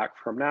pulled back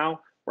from now,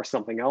 or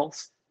something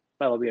else,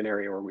 that'll be an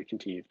area where we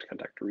continue to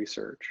conduct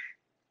research.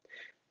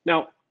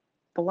 Now,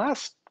 the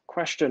last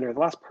question, or the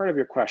last part of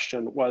your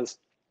question, was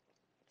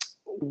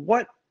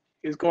what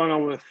is going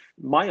on with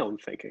my own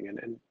thinking,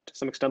 and to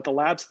some extent the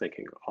lab's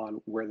thinking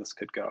on where this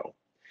could go.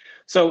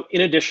 So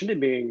in addition to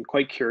being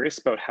quite curious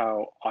about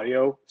how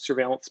audio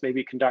surveillance may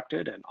be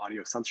conducted and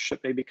audio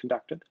censorship may be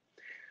conducted,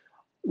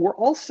 we're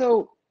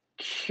also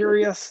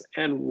curious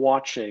and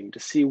watching to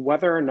see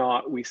whether or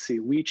not we see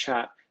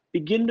WeChat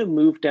begin to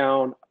move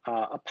down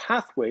a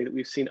pathway that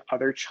we've seen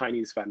other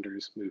Chinese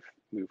vendors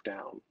move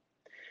down.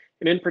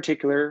 And in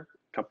particular,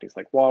 companies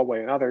like Huawei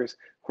and others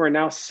who are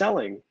now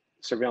selling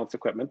surveillance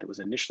equipment that was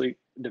initially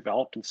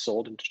developed and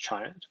sold into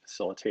China to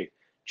facilitate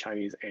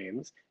Chinese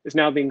aims is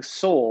now being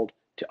sold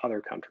to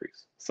other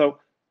countries. So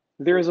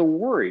there is a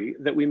worry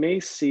that we may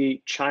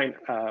see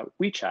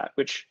WeChat,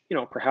 which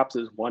perhaps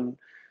is one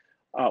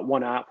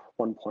app,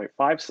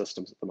 1.5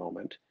 systems at the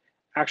moment,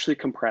 actually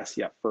compress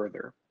yet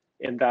further,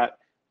 and that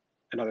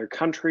another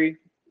country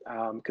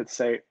could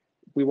say,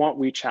 we want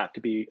WeChat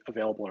to be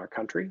available in our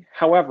country.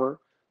 However,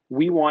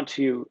 we want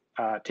to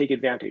take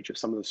advantage of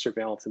some of the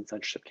surveillance and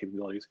censorship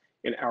capabilities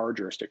in our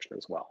jurisdiction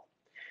as well.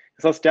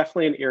 So that's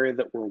definitely an area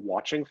that we're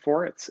watching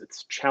for.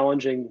 It's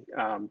challenging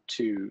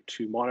to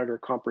monitor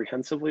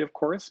comprehensively, of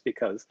course,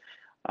 because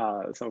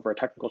some of our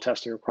technical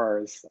testing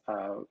requires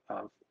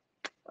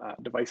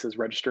devices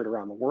registered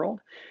around the world.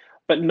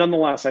 But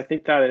nonetheless, I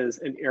think that is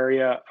an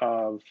area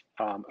of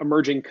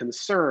emerging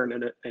concern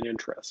and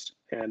interest,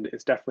 and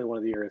it's definitely one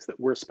of the areas that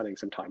we're spending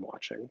some time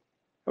watching.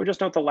 I would just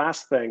note the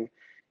last thing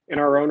in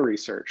our own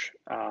research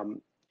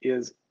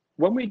is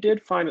when we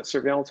did find that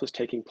surveillance was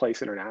taking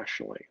place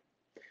internationally,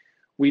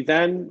 we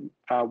then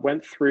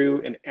went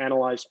through and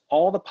analyzed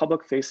all the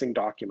public-facing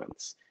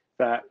documents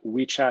that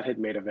WeChat had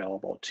made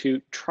available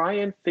to try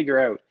and figure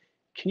out,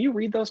 can you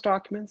read those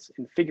documents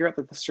and figure out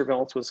that the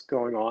surveillance was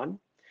going on?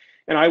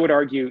 And I would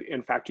argue,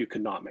 in fact, you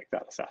could not make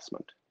that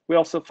assessment. We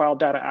also filed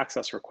data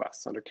access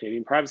requests under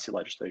Canadian privacy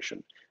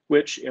legislation,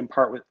 which in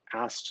part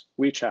asked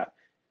WeChat,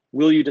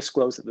 will you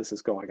disclose that this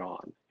is going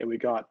on? And we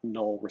got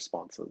null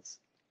responses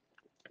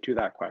to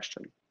that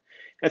question.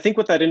 I think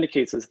what that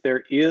indicates is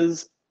there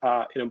is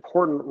an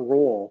important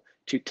role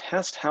to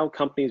test how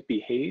companies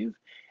behave,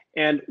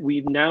 and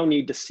we now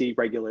need to see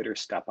regulators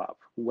step up.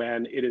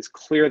 When it is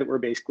clear that we're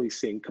basically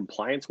seeing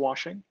compliance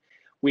washing,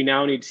 we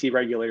now need to see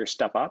regulators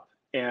step up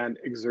and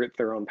exert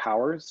their own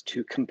powers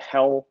to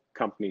compel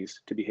companies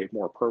to behave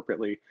more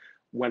appropriately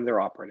when they're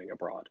operating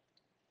abroad.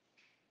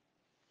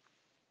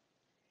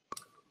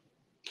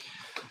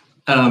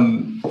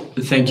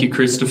 Thank you,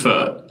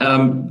 Christopher.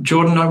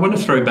 Jordan, I want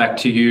to throw back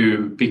to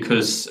you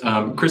because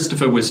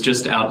Christopher was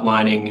just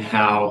outlining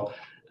how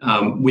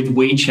with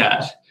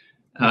WeChat,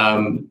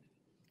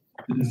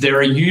 there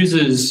are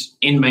users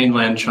in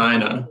mainland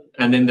China,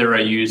 and then there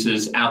are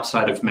users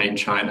outside of main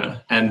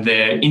China, and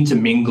they're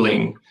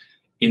intermingling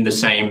in the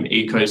same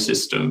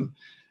ecosystem.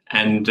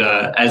 And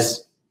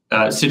as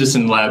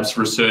Citizen Labs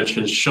research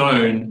has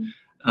shown,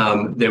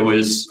 there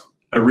was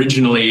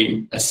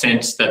originally a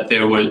sense that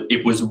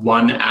it was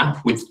one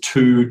app with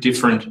two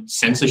different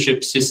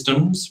censorship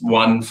systems,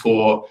 one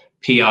for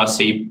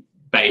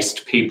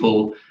PRC-based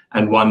people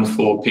and one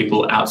for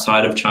people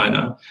outside of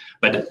China.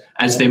 But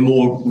as their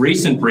more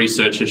recent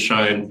research has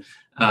shown,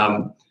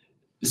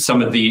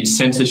 some of the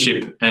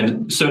censorship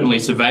and certainly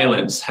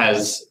surveillance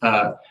has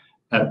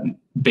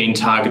been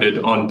targeted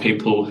on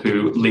people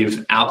who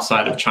live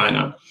outside of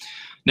China.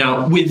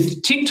 Now,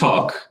 with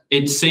TikTok,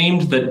 it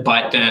seemed that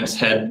ByteDance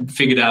had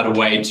figured out a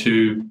way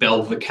to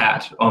bell the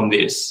cat on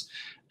this,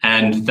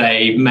 and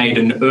they made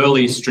an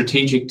early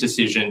strategic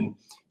decision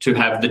to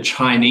have the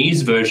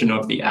Chinese version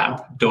of the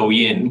app,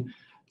 Douyin,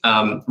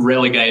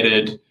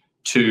 relegated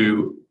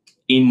to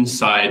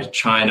inside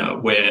China,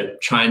 where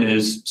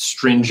China's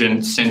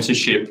stringent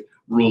censorship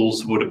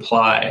rules would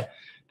apply.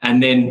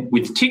 And then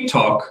with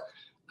TikTok,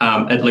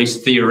 at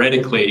least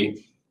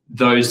theoretically,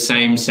 those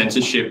same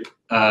censorship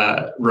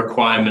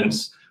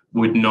requirements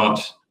would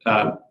not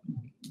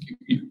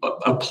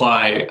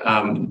apply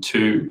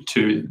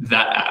to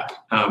that app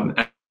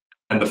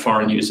and the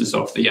foreign users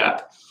of the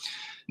app.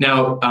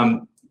 Now,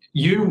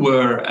 you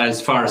were,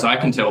 as far as I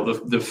can tell,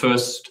 the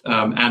first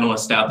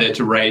analyst out there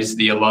to raise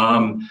the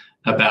alarm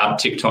about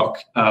TikTok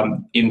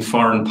in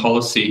foreign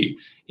policy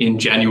in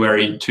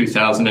January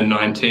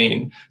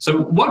 2019. So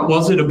what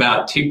was it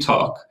about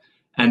TikTok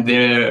and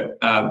their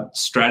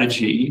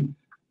strategy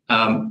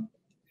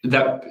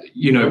that,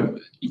 you know,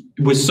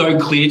 was so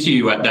clear to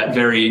you at that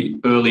very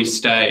early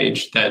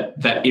stage that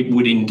it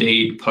would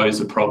indeed pose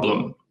a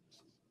problem?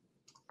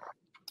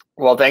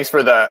 Well, thanks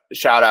for the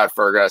shout out,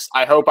 Fergus.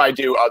 I hope I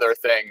do other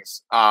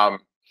things.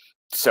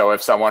 So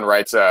if someone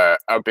writes a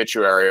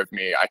obituary of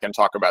me, I can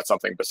talk about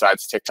something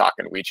besides TikTok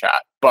and WeChat.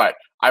 But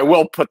I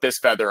will put this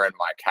feather in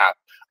my cap.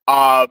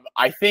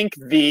 I think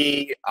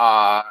the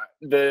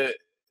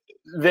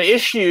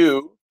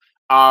issue,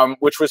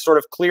 which was sort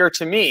of clear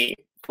to me,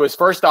 was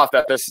first off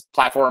that this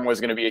platform was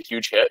going to be a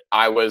huge hit.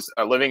 I was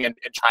living in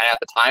China at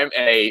the time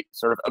and a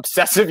sort of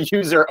obsessive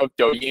user of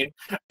Douyin,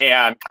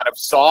 and kind of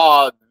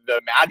saw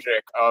the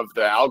magic of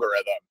the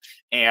algorithm,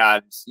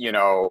 and you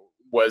know,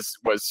 was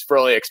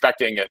fully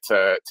expecting it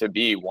to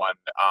be one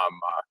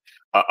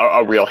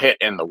a real hit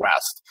in the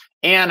West.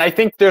 And I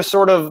think there's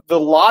sort of the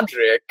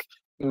logic,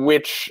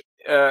 which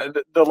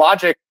the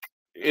logic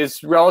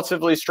is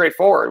relatively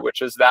straightforward,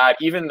 which is that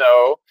even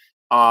though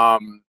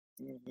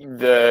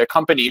the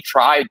company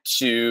tried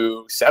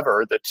to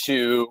sever the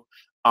two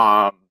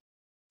apps,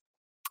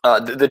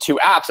 at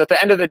the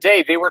end of the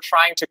day, they were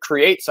trying to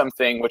create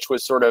something which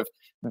was sort of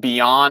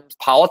beyond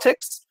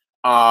politics,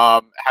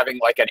 having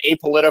like an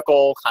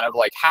apolitical kind of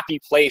like happy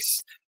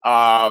place.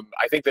 I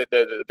think that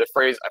the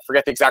phrase, I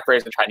forget the exact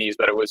phrase in Chinese,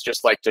 but it was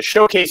just like to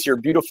showcase your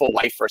beautiful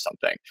life or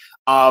something.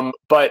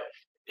 But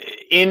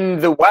in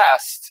the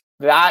West,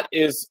 that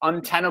is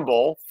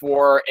untenable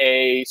for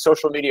a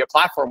social media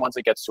platform once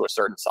it gets to a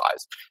certain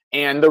size.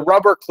 And the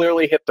rubber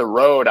clearly hit the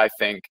road, I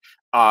think,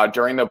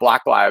 during the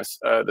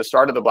the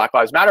start of the Black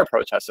Lives Matter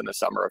protests in the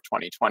summer of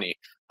 2020.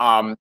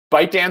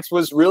 ByteDance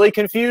was really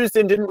confused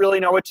and didn't really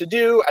know what to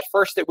do. At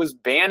first, it was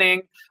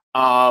banning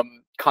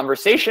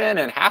conversation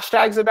and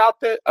hashtags about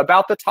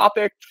the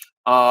topic,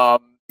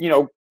 you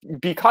know,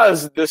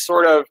 because this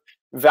sort of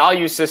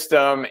value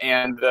system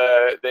and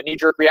the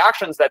knee-jerk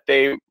reactions that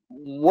they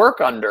work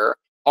under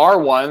are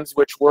ones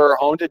which were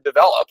honed and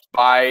developed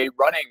by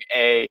running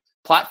a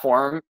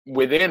platform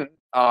within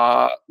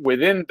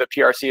the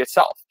PRC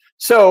itself.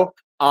 So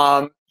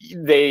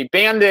they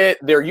banned it.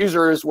 Their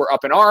users were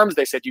up in arms.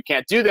 They said, "You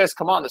can't do this.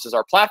 Come on, this is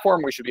our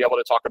platform. We should be able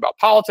to talk about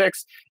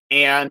politics."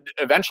 And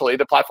eventually,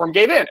 the platform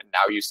gave in. And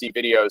now you see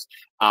videos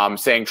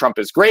saying Trump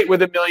is great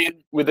with a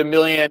million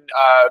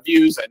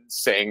views, and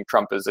saying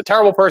Trump is a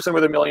terrible person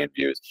with 1 million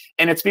views.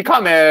 And it's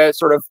become a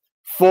sort of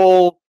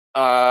full,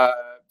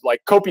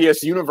 like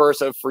copious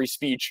universe of free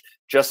speech,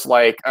 just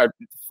like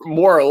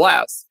more or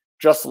less,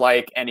 just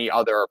like any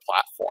other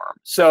platform.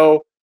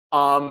 So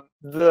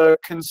the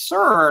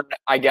concern,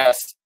 I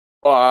guess,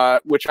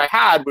 which I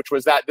had, which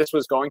was that this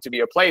was going to be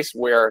a place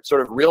where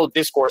sort of real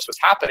discourse was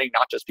happening,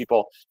 not just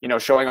people, you know,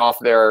 showing off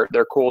their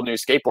cool new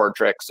skateboard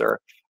tricks or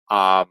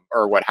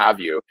what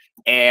have you.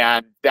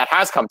 And that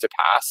has come to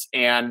pass.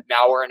 And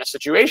now we're in a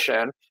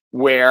situation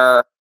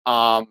where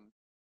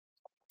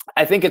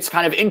I think it's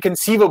kind of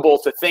inconceivable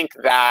to think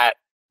that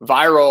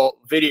viral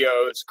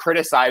videos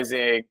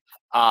criticizing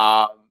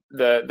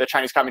the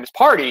Chinese Communist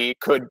Party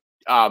could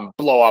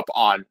blow up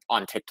on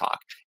TikTok.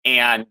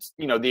 And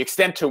you know, the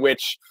extent to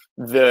which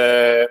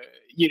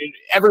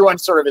everyone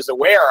sort of is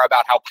aware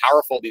about how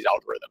powerful these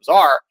algorithms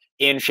are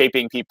in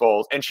shaping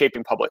people and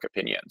shaping public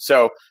opinion.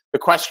 So the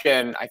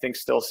question I think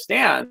still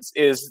stands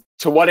is,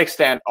 to what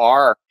extent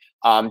are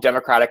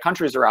democratic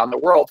countries around the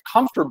world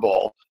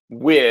comfortable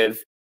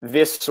with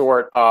this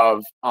sort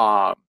of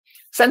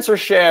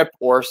censorship,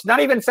 or not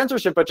even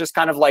censorship, but just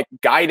kind of like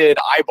guided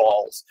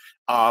eyeballs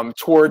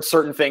towards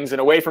certain things and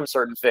away from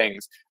certain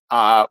things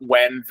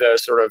when the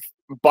sort of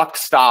buck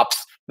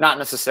stops, not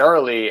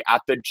necessarily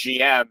at the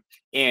GM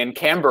in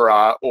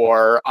Canberra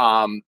or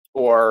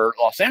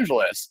Los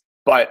Angeles,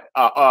 but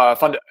at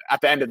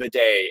the end of the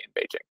day in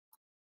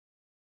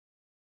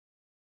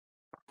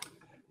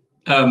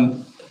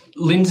Beijing.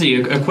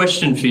 Lindsay, a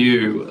question for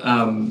you.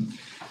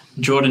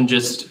 Jordan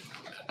just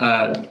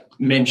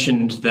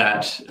mentioned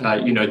that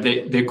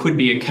there could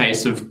be a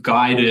case of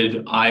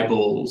guided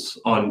eyeballs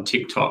on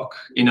TikTok.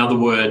 In other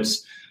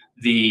words,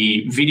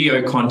 the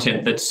video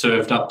content that's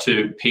served up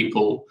to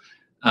people,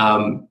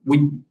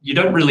 you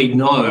don't really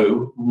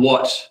know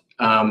what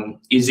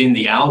is in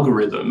the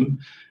algorithm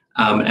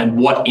and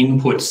what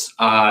inputs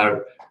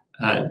are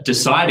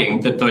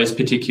deciding that those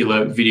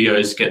particular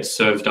videos get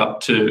served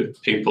up to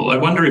people. I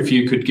wonder if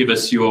you could give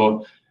us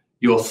your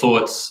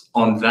thoughts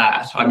on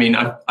that. I mean,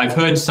 I've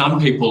heard some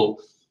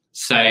people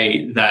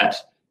say that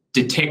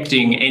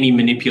detecting any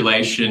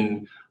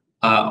manipulation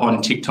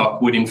on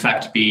TikTok would in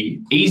fact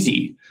be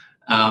easy.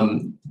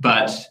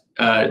 But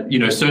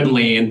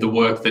certainly in the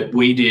work that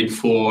we did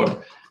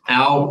for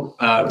our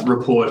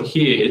report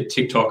here,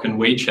 TikTok and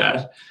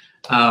WeChat,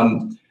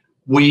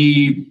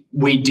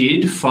 we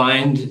did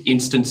find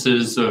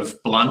instances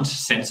of blunt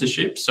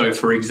censorship. So,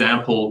 for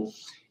example,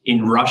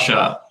 in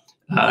Russia,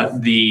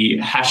 the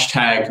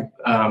hashtag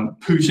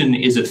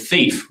Putin is a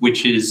thief,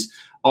 which is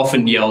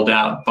often yelled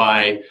out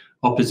by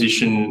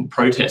opposition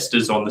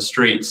protesters on the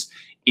streets,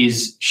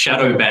 is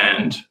shadow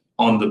banned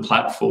on the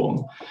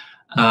platform.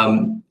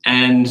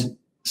 And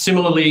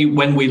similarly,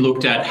 when we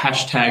looked at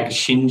hashtag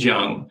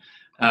Xinjiang,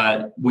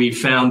 we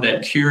found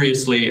that,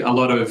 curiously, a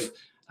lot of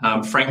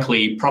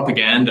frankly,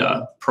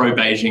 propaganda,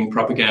 pro-Beijing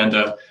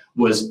propaganda,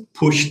 was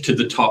pushed to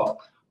the top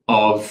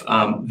of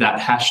that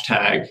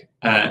hashtag,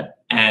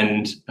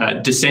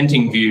 and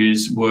dissenting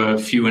views were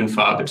few and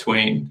far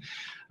between.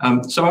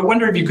 So I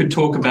wonder if you could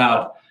talk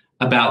about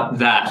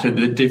that,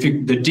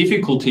 the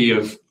difficulty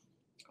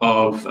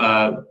of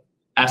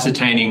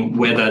ascertaining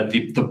whether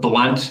the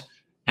blunt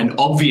and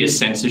obvious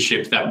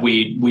censorship that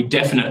we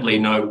definitely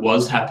know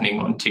was happening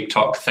on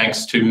TikTok,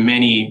 thanks to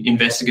many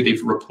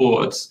investigative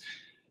reports.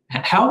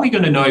 How are we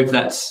going to know if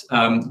that's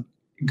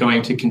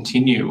going to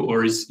continue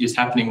or is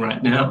happening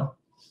right now?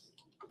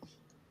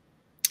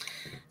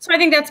 So I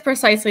think that's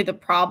precisely the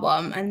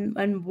problem,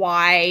 and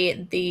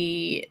why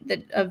the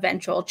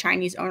eventual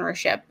Chinese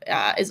ownership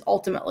is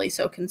ultimately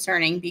so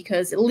concerning,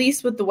 because at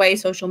least with the way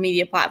social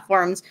media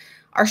platforms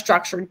are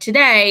structured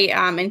today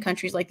in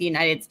countries like the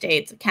United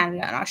States,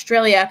 Canada, and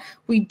Australia,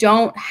 we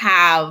don't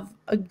have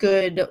a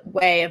good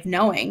way of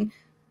knowing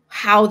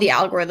how the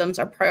algorithms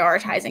are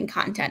prioritizing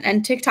content.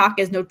 And TikTok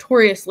is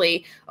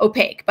notoriously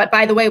opaque. But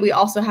by the way, we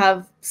also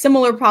have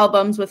similar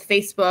problems with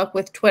Facebook,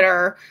 with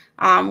Twitter,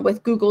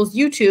 with Google's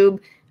YouTube,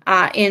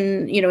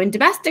 in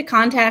domestic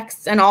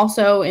contexts, and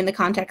also in the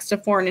context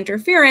of foreign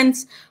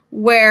interference,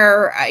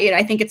 where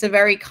I think it's a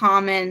very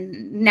commonly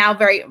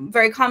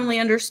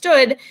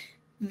understood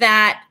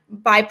that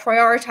by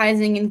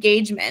prioritizing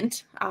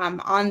engagement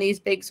on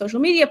these big social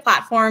media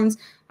platforms,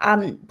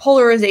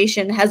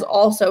 polarization has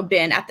also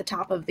been at the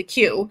top of the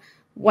queue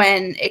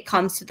when it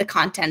comes to the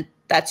content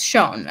that's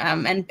shown.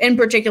 And in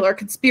particular,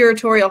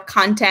 conspiratorial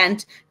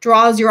content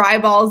draws your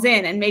eyeballs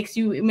in and makes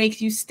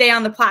you stay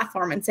on the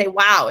platform and say,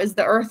 wow, is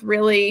the earth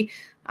really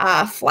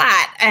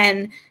flat?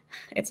 And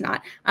it's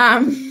not.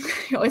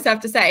 You always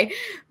have to say.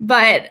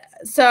 But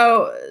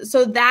so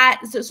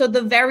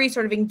the very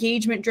sort of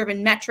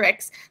engagement-driven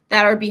metrics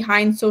that are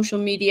behind social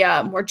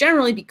media more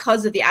generally,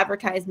 because of the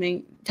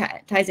advertising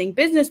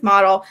business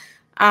model,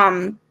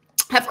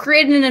 have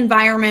created an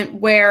environment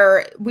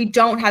where we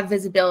don't have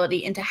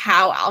visibility into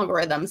how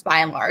algorithms, by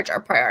and large, are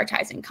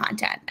prioritizing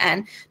content.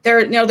 And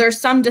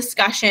there's some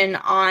discussion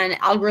on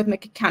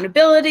algorithmic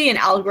accountability and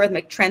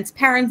algorithmic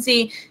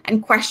transparency,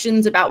 and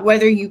questions about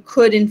whether you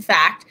could, in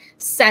fact,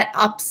 set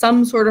up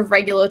some sort of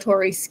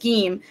regulatory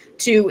scheme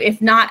to,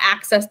 if not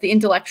access the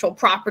intellectual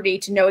property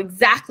to know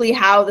exactly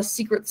how the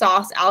secret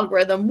sauce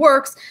algorithm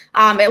works,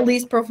 at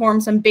least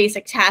perform some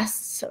basic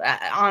tests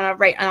on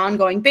an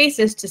ongoing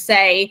basis to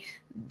say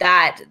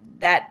that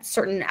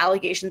certain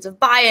allegations of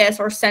bias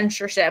or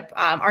censorship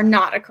are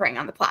not occurring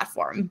on the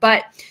platform.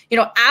 But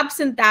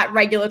absent that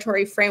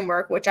regulatory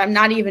framework, which I'm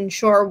not even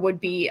sure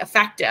would be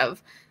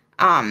effective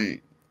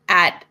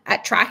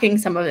at tracking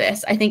some of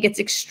this, I think it's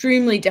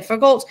extremely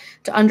difficult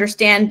to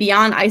understand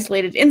beyond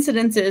isolated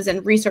incidences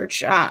and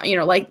research,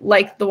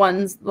 like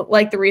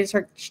the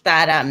research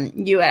that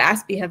you at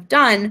ASPI have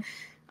done,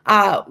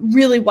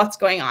 really what's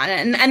going on.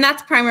 And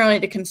that's primarily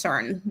the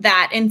concern,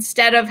 that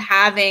instead of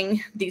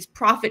having these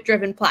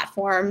profit-driven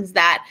platforms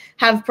that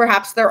have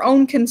perhaps their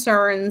own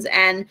concerns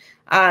and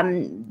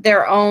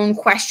their own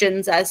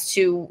questions as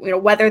to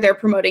whether they're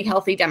promoting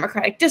healthy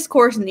democratic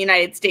discourse in the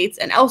United States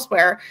and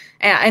elsewhere,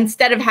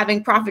 instead of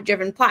having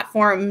profit-driven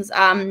platforms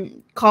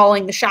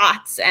calling the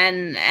shots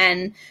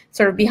and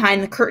sort of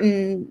behind the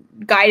curtain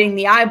guiding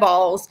the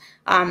eyeballs,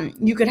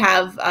 you could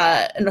have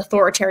an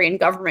authoritarian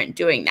government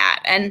doing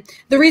that. And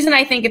the reason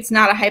I think it's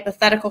not a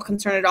hypothetical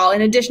concern at all,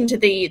 in addition to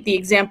the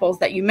examples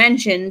that you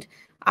mentioned,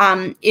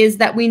 is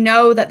that we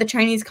know that the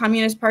Chinese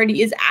Communist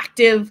Party is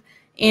active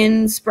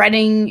in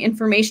spreading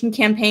information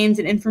campaigns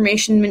and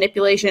information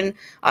manipulation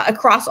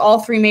across all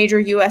three major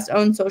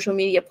US-owned social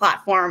media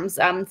platforms,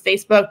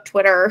 Facebook,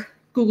 Twitter,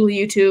 Google,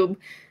 YouTube,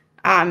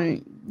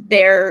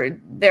 They're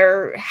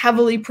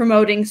heavily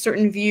promoting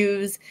certain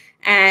views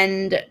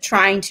and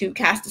trying to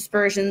cast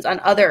aspersions on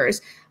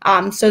others.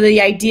 So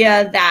the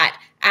idea that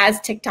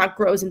as TikTok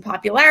grows in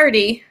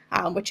popularity,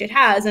 which it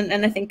has,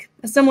 and I think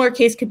a similar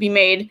case could be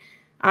made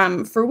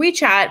for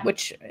WeChat,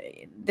 which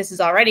this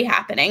is already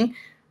happening,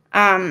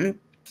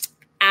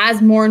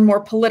 as more and more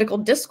political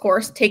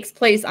discourse takes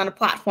place on a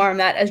platform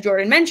that, as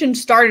Jordan mentioned,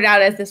 started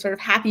out as this sort of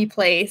happy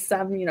place,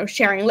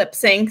 sharing lip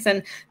syncs,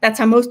 and that's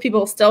how most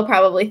people still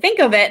probably think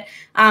of it.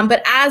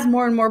 But as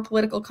more and more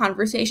political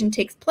conversation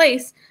takes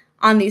place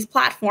on these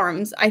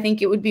platforms, I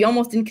think it would be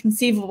almost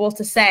inconceivable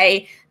to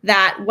say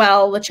that,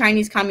 well, the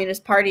Chinese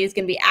Communist Party is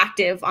going to be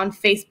active on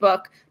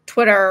Facebook,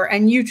 Twitter,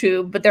 and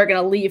YouTube, but they're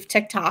going to leave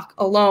TikTok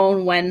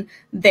alone when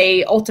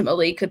they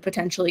ultimately could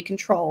potentially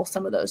control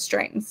some of those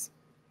strings.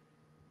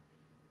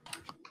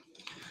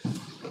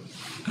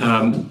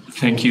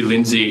 Thank you,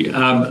 Lindsay.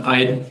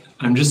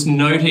 I'm just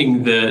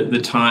noting the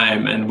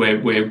time, and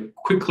we're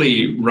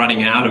quickly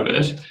running out of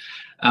it.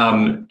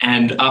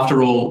 And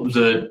after all,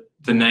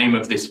 the name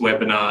of this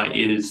webinar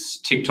is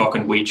TikTok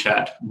and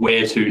WeChat,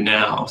 Where to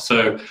Now?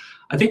 So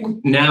I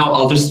think now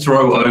I'll just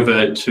throw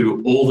over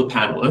to all the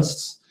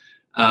panelists,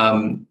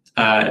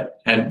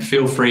 and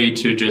feel free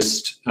to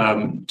just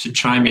to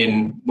chime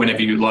in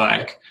whenever you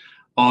like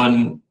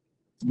on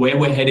where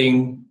we're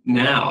heading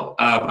now.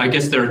 I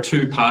guess there are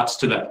two parts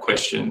to that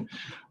question.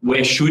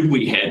 Where should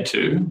we head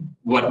to?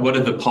 What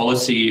are the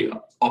policy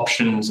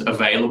options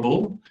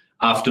available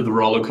after the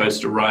roller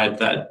coaster ride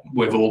that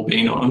we've all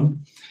been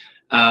on?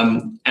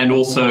 And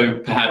also,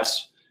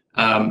 perhaps,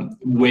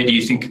 where do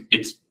you think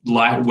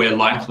we're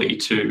likely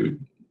to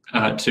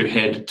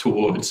head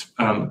towards,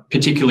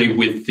 particularly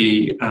with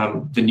the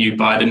new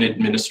Biden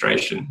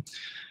administration?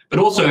 But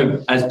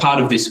also, as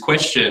part of this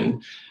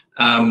question,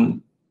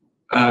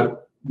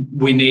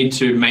 we need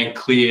to make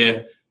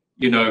clear,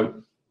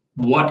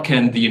 what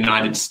can the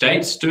United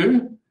States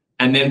do?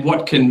 And then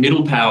what can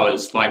middle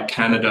powers like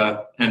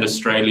Canada and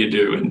Australia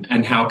do?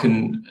 And how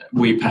can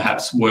we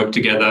perhaps work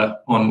together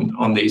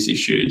on these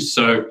issues?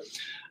 So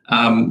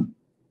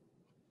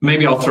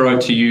maybe I'll throw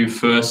it to you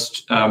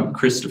first,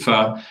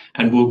 Christopher,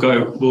 and we'll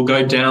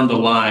go down the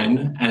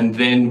line, and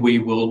then we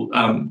will,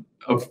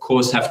 of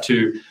course, have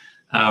to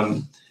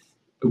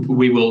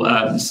we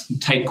will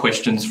take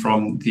questions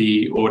from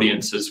the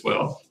audience as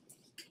well.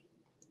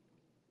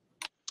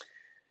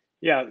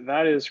 Yeah,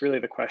 that is really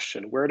the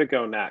question, where to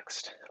go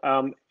next?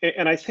 And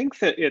I think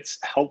that it's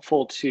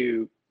helpful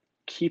to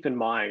keep in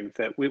mind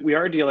that we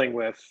are dealing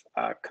with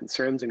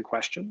concerns and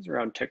questions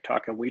around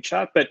TikTok and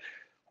WeChat, but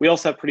we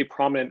also have pretty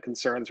prominent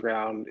concerns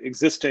around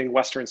existing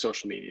Western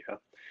social media.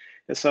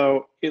 And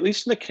so, at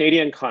least in the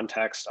Canadian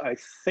context, I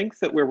think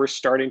that where we're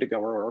starting to go,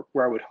 or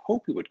where I would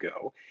hope we would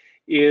go,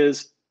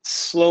 is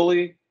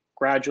slowly,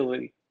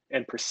 gradually,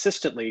 and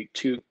persistently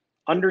to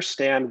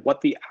understand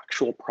what the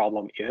actual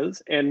problem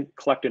is and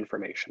collect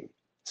information.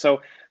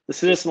 So the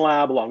Citizen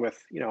Lab, along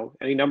with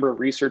any number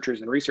of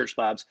researchers and research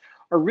labs,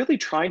 are really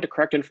trying to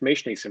correct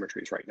information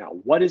asymmetries right now.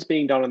 What is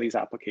being done on these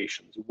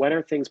applications? When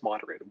are things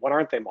moderated? When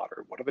aren't they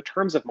moderated? What are the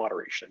terms of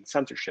moderation,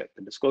 censorship,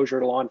 and disclosure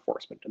to law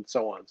enforcement, and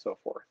so on and so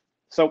forth?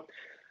 So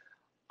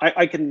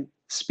I can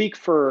speak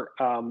for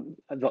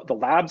the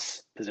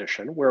lab's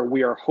position, where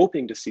we are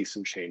hoping to see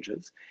some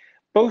changes,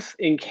 both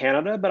in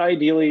Canada, but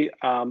ideally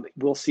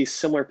we'll see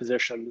similar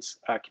positions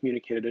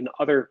communicated in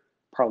other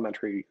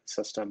parliamentary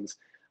systems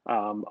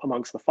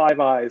amongst the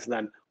Five Eyes, and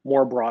then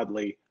more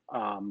broadly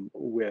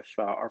with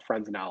our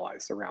friends and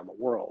allies around the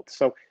world.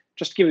 So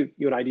just to give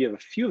you an idea of a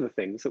few of the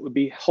things that would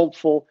be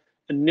helpful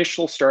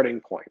initial starting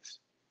points.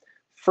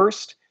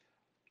 First,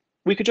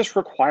 we could just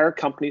require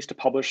companies to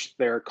publish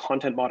their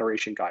content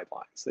moderation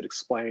guidelines that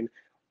explain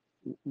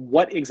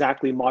what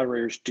exactly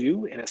moderators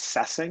do in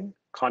assessing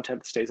content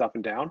that stays up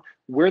and down,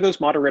 where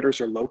those moderators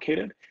are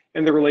located,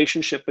 and the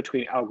relationship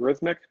between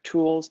algorithmic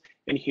tools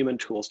and human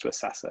tools to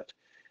assess it.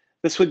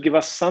 This would give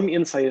us some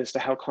insight as to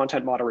how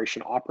content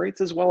moderation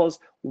operates, as well as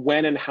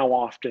when and how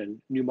often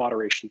new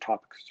moderation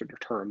topics or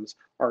terms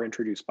are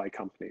introduced by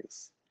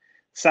companies.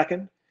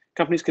 Second,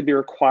 companies could be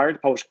required to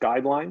publish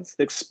guidelines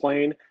that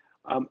explain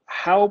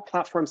how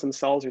platforms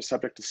themselves are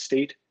subject to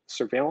state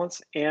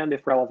surveillance and,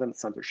 if relevant,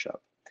 censorship.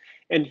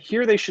 And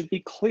here they should be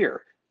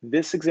clear.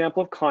 This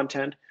example of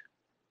content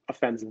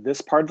offends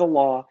this part of the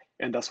law,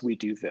 and thus we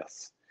do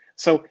this.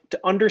 So to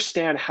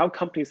understand how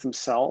companies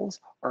themselves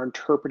are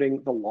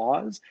interpreting the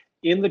laws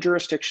in the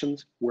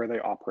jurisdictions where they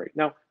operate.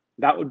 Now,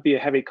 that would be a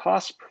heavy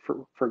cost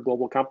for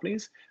global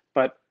companies,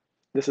 but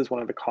this is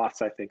one of the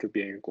costs, I think, of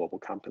being a global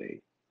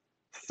company.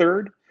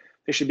 Third,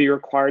 they should be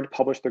required to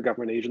publish their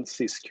government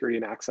agency security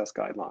and access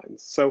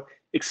guidelines. So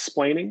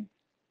explaining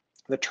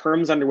the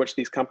terms under which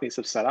these companies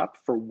have set up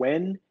for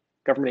when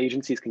government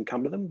agencies can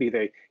come to them, be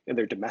they in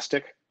their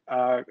domestic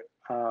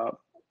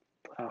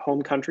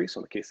home country, so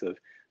in the case of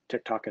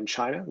TikTok and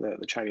China,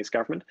 the Chinese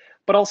government,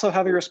 but also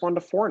how they respond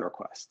to foreign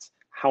requests.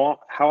 How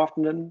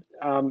often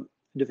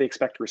do they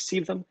expect to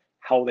receive them?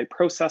 How will they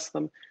process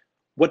them?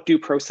 What due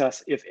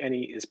process, if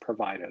any, is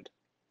provided?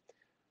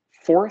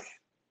 Fourth,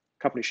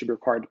 Companies should be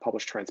required to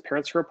publish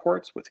transparency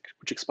reports, which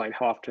explain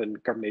how often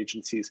government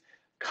agencies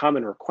come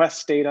and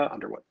request data,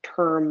 under what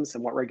terms,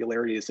 and what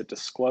regularity is it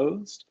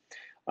disclosed.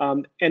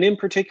 And in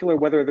particular,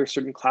 whether there's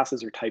certain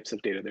classes or types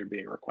of data that are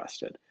being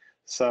requested.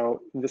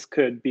 So this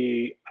could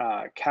be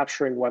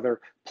capturing whether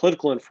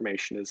political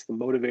information is the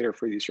motivator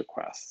for these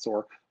requests,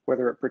 or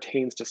whether it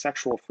pertains to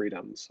sexual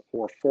freedoms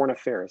or foreign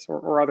affairs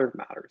or other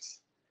matters.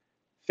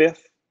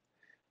 Fifth,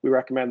 we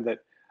recommend that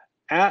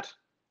at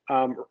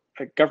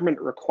a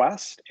government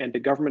request and to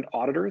government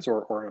auditors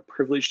or in a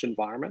privileged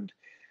environment,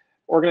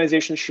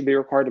 organizations should be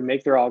required to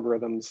make their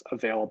algorithms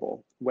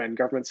available when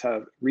governments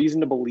have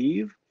reason to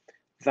believe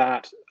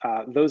that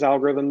those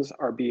algorithms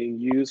are being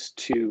used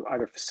to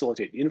either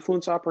facilitate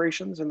influence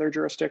operations in their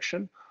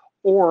jurisdiction,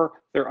 or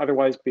they're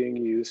otherwise being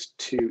used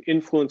to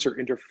influence or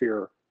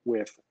interfere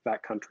with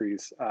that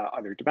country's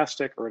either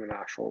domestic or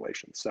international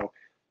relations. So,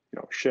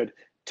 should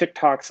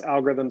TikTok's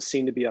algorithms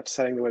seem to be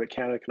upsetting the way that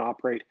Canada can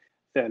operate,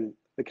 then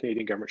the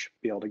Canadian government should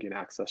be able to gain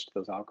access to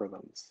those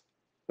algorithms.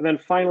 And then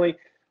finally,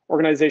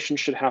 organizations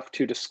should have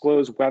to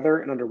disclose whether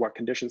and under what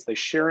conditions they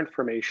share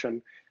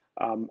information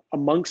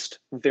amongst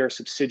their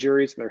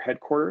subsidiaries and their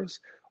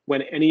headquarters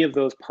when any of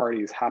those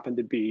parties happen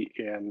to be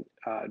in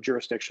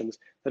jurisdictions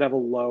that have a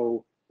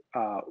low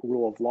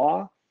rule of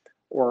law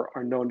or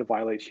are known to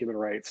violate human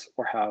rights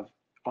or have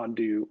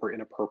undue or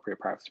inappropriate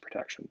privacy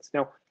protections.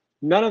 Now,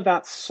 none of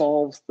that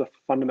solves the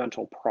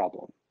fundamental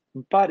problem,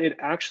 but it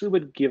actually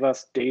would give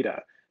us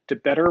data to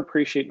better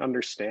appreciate and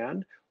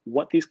understand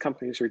what these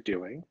companies are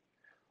doing,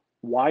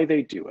 why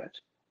they do it,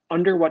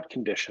 under what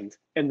conditions,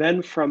 and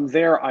then from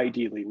there,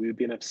 ideally, we would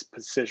be in a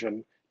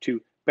position to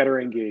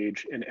better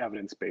engage in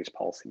evidence-based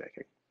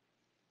policymaking.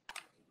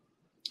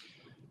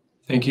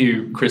 Thank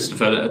you,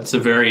 Christopher. That's a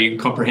very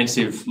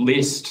comprehensive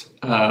list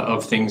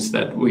of things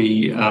that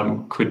we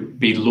could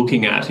be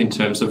looking at in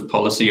terms of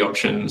policy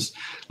options.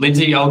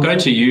 Lindsay, I'll go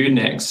to you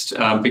next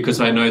because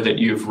I know that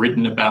you've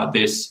written about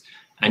this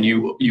and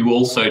you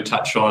also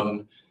touch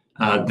on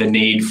the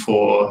need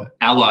for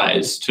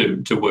allies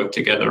to work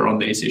together on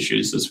these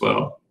issues as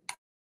well.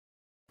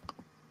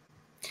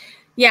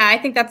 Yeah, I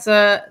think that's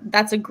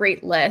a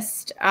great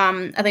list.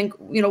 I think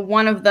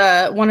one of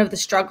the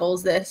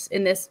struggles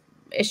in this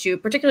issue,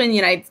 particularly in the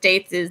United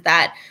States, is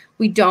that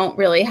we don't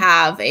really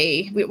have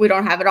we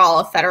don't have at all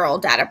a federal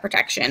data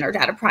protection or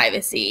data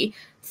privacy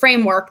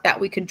framework that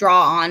we could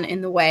draw on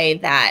in the way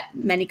that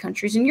many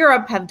countries in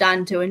Europe have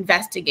done to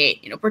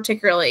investigate,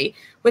 particularly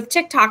with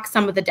TikTok,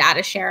 some of the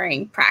data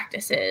sharing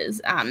practices.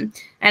 And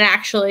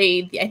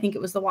actually, I think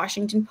it was the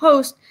Washington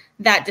Post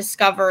that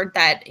discovered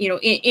that,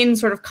 in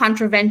sort of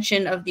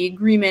contravention of the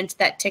agreement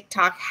that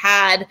TikTok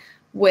had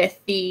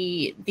with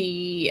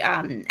the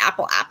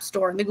Apple App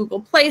Store and the Google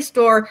Play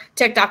Store,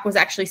 TikTok was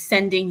actually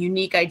sending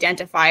unique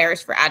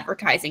identifiers for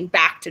advertising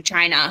back to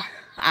China,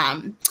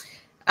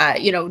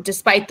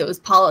 despite those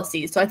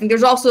policies. So I think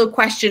there's also a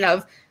question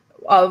of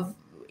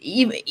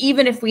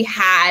even if we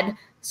had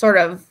sort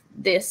of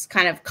this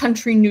kind of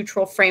country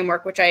neutral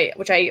framework, which I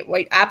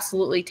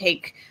absolutely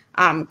take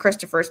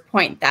Christopher's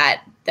point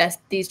that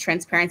these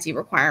transparency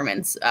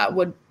requirements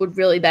would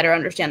really better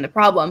understand the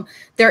problem.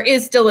 There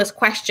is still this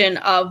question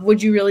of,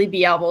 would you really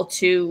be able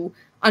to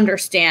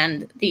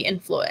understand the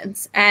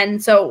influence?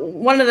 And so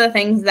one of the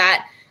things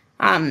that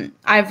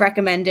I've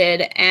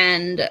recommended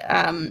and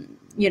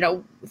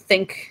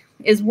think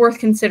is worth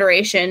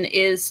consideration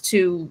is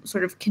to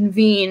sort of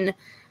convene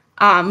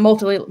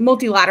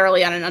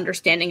multilaterally on an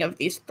understanding of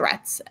these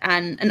threats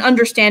and an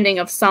understanding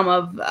of some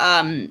of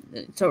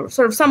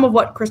some of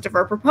what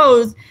Christopher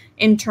proposed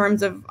in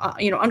terms of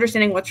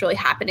understanding what's really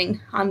happening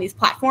on these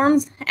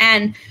platforms.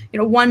 And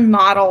one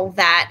model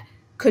that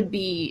could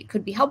be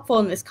helpful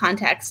in this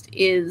context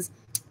is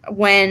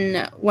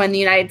when the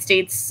United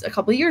States a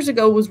couple of years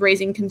ago was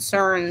raising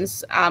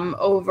concerns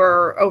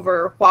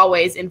over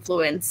Huawei's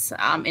influence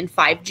in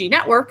 5G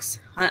networks,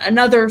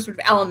 another sort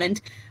of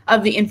element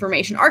of the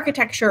information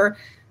architecture.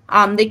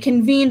 They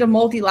convened a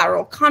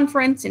multilateral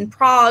conference in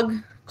Prague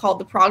called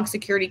the Prague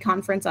Security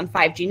Conference on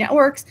 5G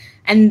Networks,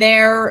 and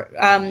there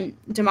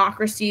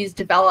democracies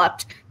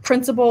developed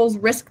principles,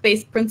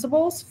 risk-based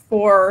principles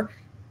for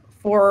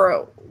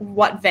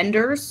what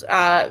vendors,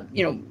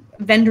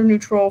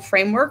 vendor-neutral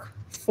framework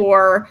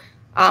for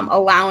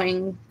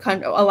allowing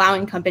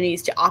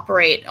companies to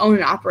own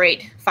and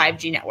operate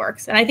 5G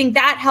networks. And I think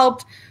that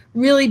helped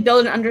really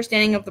build an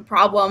understanding of the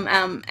problem.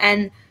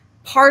 And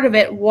part of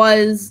it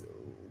was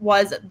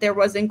there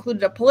was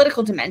included a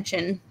political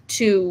dimension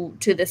to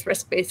this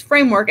risk-based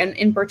framework, and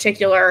in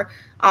particular,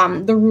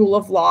 the rule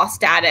of law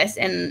status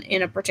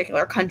in a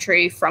particular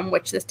country from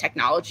which this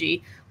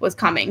technology was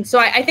coming. So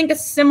I think a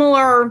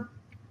similar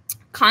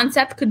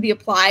concept could be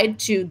applied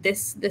to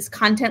this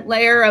content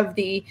layer of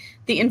the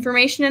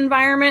information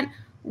environment,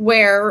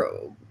 where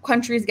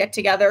countries get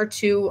together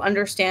to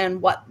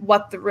understand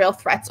what the real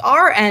threats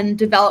are and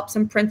develop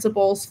some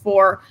principles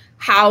for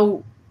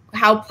how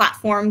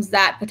platforms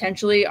that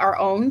potentially are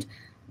owned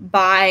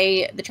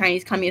by the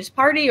Chinese Communist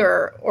Party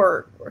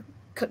or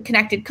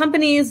connected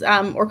companies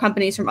or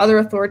companies from other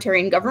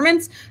authoritarian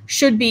governments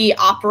should be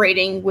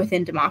operating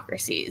within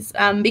democracies.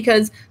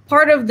 Because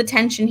part of the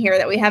tension here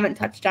that we haven't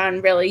touched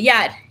on really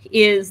yet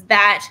is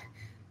that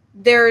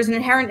there's an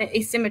inherent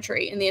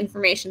asymmetry in the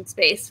information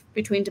space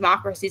between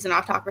democracies and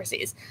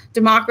autocracies.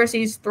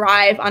 Democracies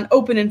thrive on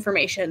open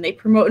information. They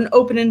promote an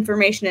open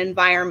information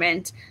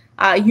environment,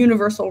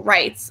 universal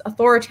rights.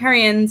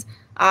 Authoritarians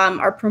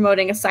are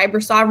promoting a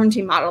cyber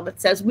sovereignty model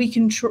that says we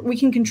can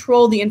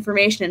control the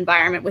information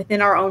environment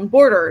within our own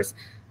borders,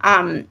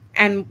 and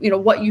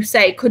what you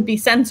say could be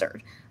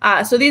censored.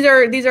 So these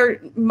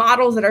are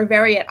models that are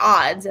very at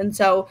odds, and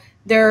so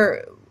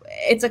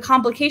it's a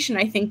complication,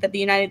 I think, that the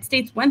United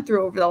States went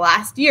through over the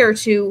last year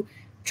to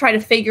try to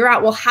figure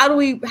out, well, how do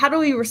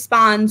we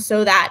respond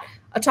so that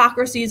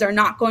autocracies are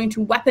not going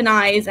to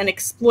weaponize and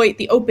exploit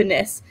the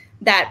openness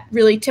that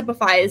really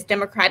typifies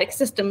democratic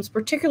systems,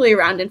 particularly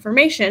around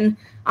information,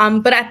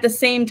 but at the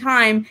same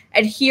time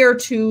adhere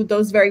to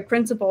those very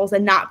principles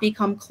and not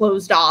become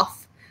closed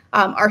off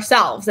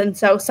ourselves. And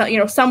so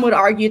some would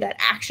argue that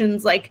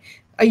actions like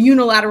a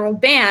unilateral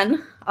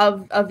ban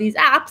of these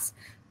apps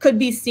could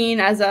be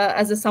seen as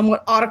a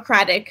somewhat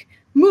autocratic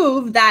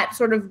move that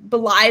sort of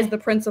belies the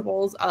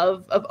principles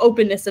of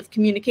openness of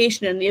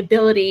communication and the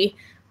ability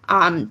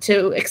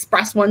to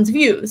express one's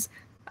views.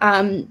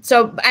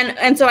 So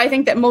I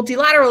think that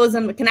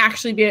multilateralism can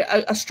actually be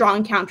a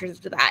strong counter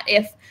to that.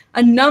 If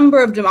a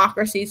number of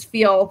democracies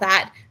feel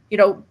that,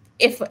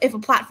 if a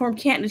platform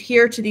can't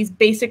adhere to these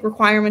basic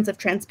requirements of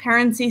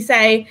transparency,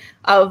 say,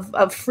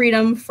 of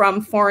freedom from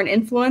foreign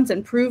influence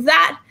and prove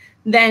that,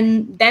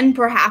 then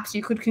perhaps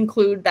you could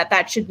conclude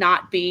that should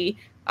not be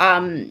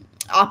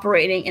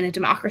operating in a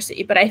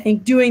democracy. But I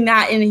think doing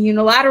that in a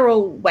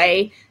unilateral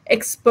way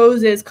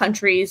exposes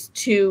countries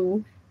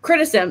to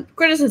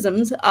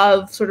criticisms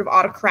of sort of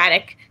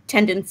autocratic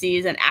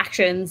tendencies and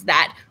actions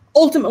that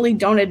ultimately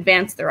don't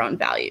advance their own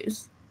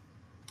values.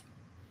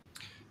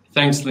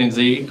 Thanks,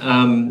 Lindsay.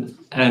 And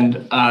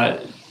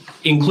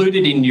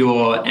included in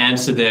your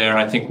answer there,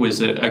 I think,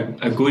 was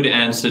a good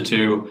answer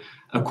to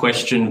a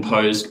question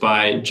posed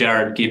by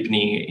Jared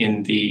Gibney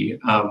in the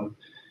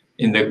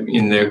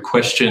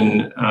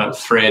question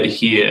thread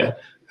here,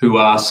 who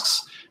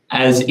asks,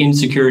 as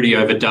insecurity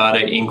over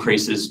data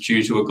increases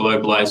due to a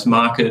globalized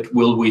market,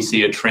 will we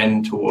see a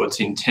trend towards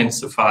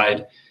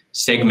intensified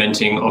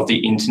segmenting of the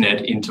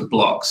internet into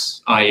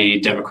blocks, i.e.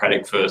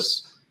 democratic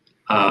versus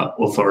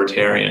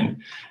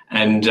authoritarian?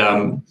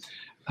 And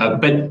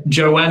but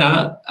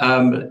Joanna,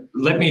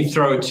 let me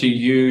throw it to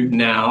you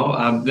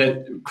now.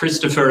 That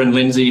Christopher and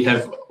Lindsay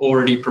have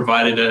already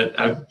provided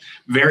a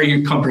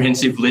very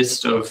comprehensive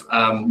list of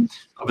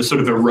a sort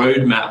of a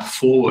roadmap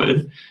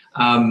forward.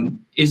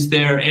 Is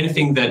there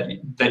anything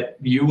that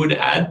you would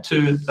add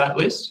to that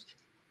list?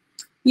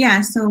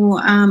 Yeah, so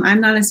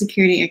I'm not a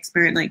security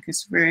expert like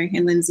Christopher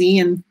and Lindsay,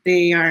 and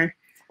their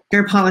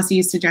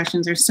policy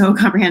suggestions are so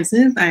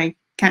comprehensive. I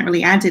can't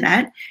really add to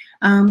that.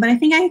 But I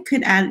think I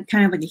could add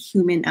kind of like a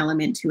human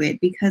element to it,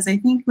 because I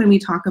think when we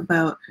talk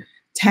about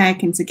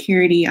tech and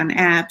security on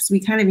apps, we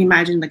kind of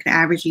imagine like the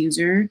average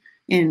user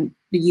in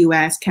the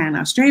US, Canada,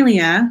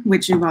 Australia,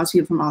 which involves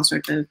people from all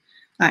sorts of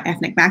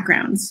ethnic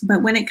backgrounds.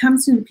 But when it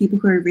comes to the people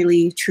who are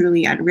really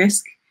truly at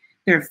risk,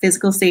 their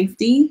physical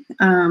safety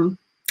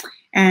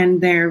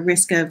and their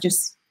risk of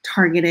just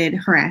targeted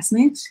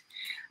harassment,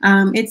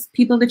 it's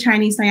people of the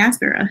Chinese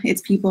diaspora.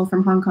 It's people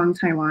from Hong Kong,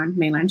 Taiwan,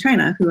 mainland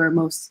China, who are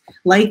most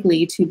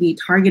likely to be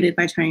targeted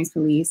by Chinese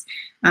police,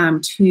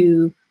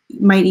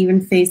 might even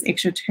face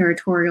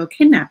extraterritorial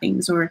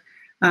kidnappings or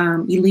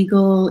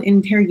illegal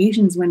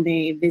interrogations when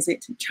they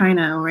visit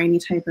China or any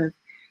type of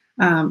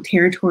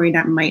territory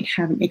that might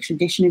have an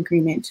extradition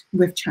agreement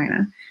with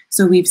China.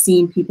 So we've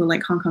seen people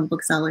like Hong Kong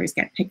booksellers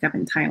get picked up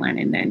in Thailand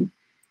and then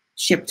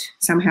shipped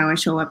somehow and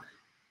show up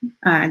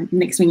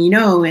next thing you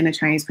know in a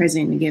Chinese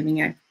prison and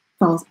giving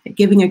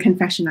a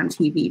confession on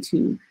TV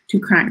to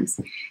crimes.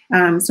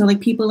 So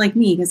like people like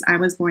me, because I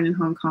was born in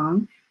Hong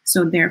Kong,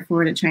 so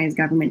therefore the Chinese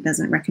government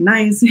doesn't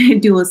recognize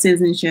dual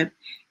citizenship.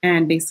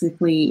 And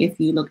basically, if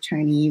you look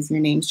Chinese, your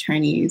name's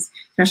Chinese,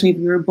 especially if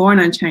you were born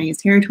on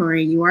Chinese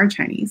territory, you are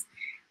Chinese.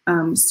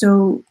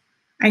 So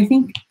I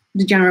think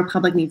the general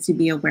public needs to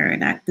be aware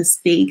that the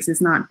stakes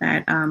is not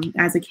that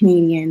as a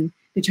Canadian,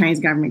 the Chinese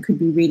government could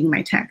be reading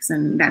my texts,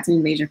 and that's an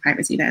invasion of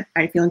privacy that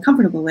I feel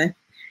uncomfortable with.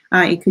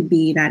 It could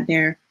be that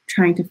they're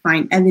trying to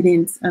find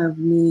evidence of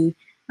me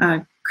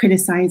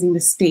criticizing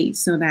the state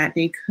so that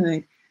they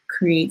could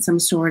create some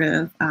sort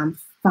of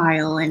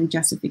file and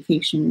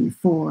justification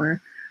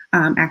for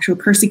actual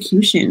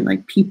persecution,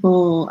 like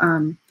people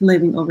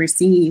living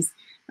overseas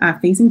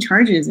facing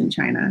charges in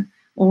China,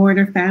 or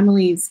their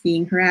families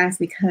being harassed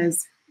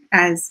because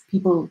as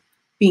people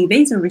being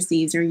based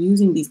overseas are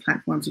using these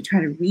platforms to try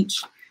to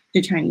reach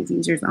the Chinese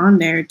users on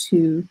there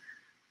to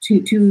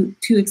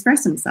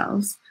express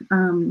themselves,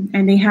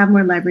 and they have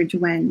more leverage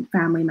when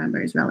family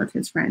members,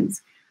 relatives,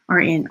 friends are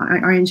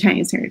in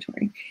Chinese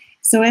territory.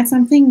 So it's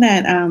something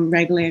that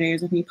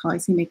regulators, I think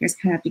policymakers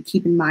kind of have to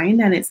keep in mind,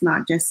 that it's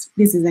not just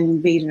this is an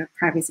invasion of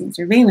privacy and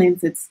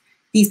surveillance. It's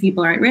these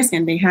people are at risk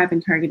and they have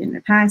been targeted in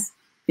the past.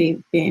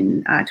 They've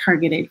been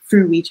targeted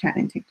through WeChat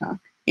and TikTok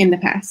in the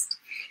past.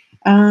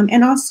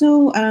 And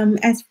also,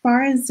 as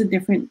far as the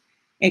different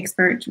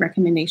expert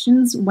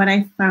recommendations, what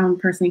I found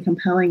personally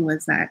compelling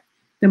was that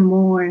the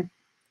more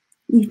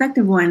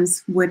effective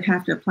ones would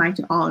have to apply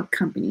to all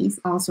companies,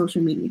 all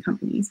social media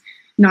companies,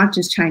 not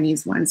just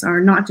Chinese ones,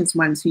 or not just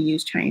ones who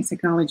use Chinese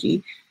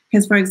technology.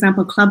 Because, for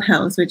example,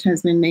 Clubhouse, which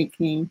has been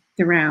making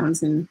the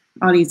rounds and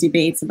all these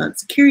debates about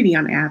security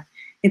on the app,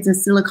 it's a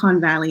Silicon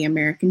Valley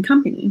American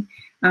company.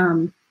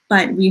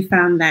 But we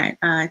found that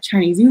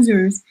Chinese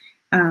users,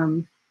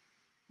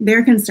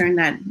 they're concerned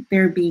that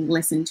they're being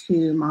listened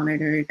to,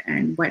 monitored,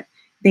 and what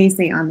they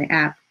say on the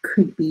app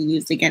could be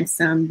used against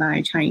them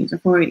by Chinese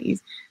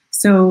authorities.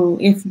 So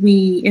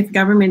if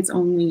governments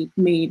only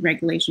made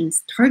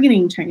regulations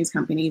targeting Chinese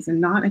companies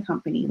and not a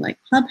company like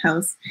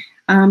Clubhouse,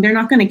 they're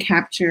not going to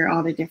capture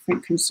all the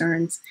different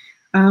concerns,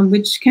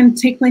 which can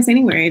take place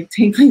anywhere. It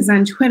takes place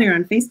on Twitter,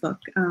 on Facebook.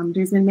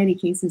 There's been many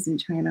cases in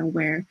China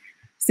where,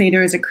 say,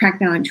 there is a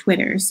crackdown on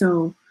Twitter.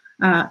 So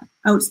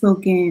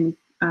outspoken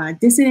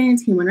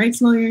dissidents, human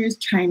rights lawyers,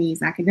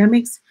 Chinese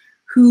academics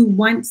who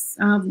once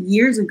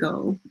years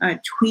ago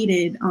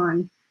tweeted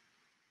on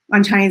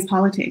Chinese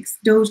politics,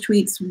 those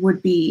tweets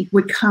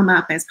would come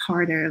up as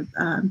part of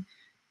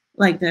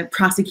like the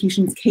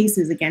prosecution's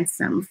cases against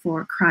them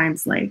for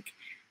crimes like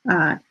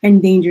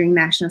endangering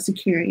national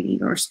security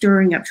or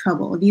stirring up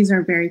trouble. These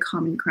are very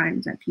common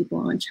crimes that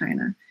people in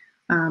China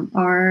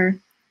are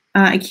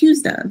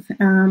accused of,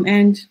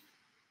 and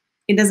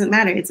it doesn't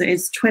matter.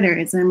 It's Twitter.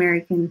 It's an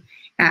American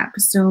app.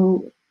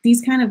 So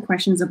these kind of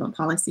questions about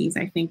policies,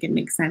 I think it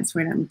makes sense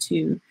for them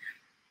to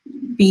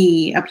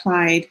be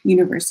applied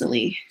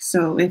universally.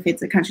 So if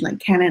it's a country like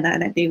Canada,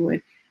 that they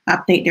would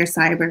update their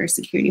cyber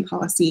security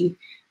policy,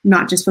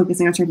 not just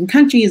focusing on certain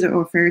countries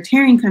or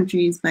authoritarian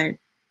countries, but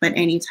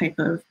any type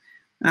of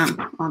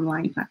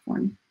online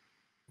platform.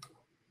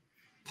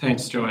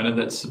 Thanks, Joanna.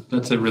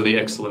 That's a really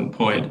excellent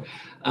point.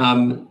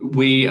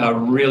 We are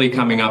really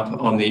coming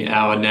up on the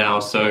hour now.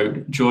 So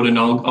Jordan,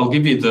 I'll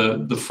give you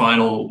the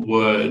final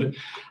word,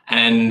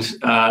 and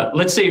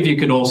let's see if you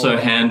can also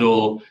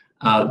handle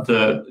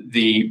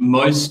the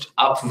most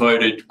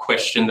upvoted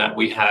question that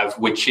we have,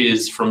 which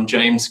is from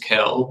James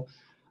Kell.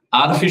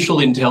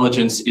 Artificial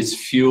intelligence is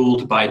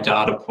fueled by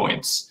data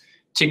points.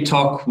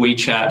 TikTok,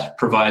 WeChat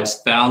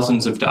provides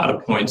thousands of data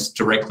points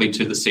directly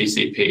to the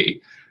CCP.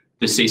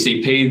 The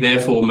CCP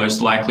therefore most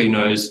likely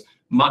knows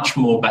much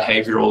more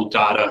behavioural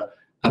data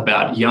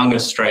about young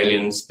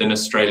Australians than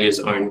Australia's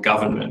own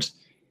government.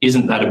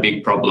 Isn't that a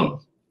big problem?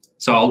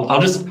 So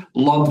I'll just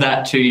lob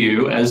that to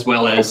you, as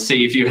well as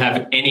see if you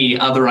have any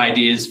other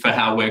ideas for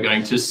how we're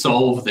going to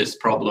solve this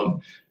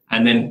problem.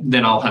 And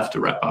then I'll have to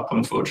wrap up,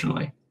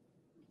 unfortunately.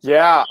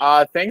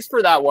 Yeah, thanks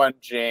for that one,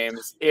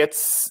 James.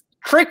 It's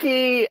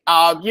tricky.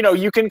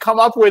 You can come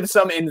up with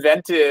some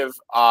inventive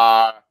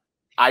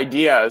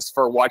ideas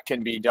for what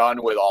can be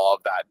done with all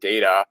of that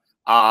data.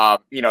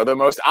 The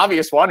most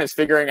obvious one is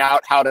figuring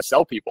out how to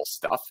sell people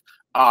stuff.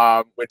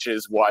 Which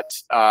is what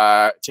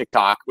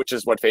which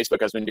is what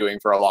Facebook has been doing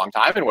for a long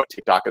time and what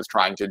TikTok is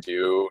trying to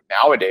do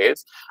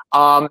nowadays.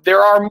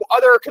 There are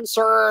other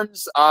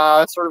concerns,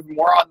 sort of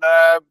more on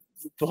the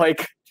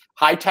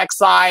high-tech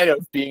side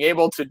of being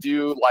able to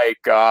do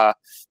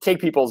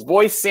take people's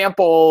voice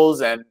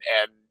samples and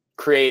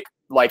create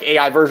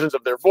AI versions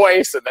of their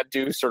voice and then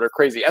do sort of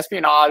crazy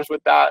espionage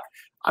with that.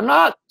 I'm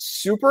not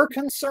super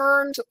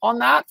concerned on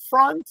that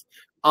front.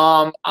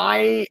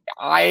 My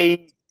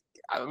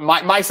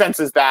sense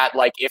is that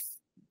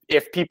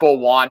if people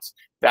want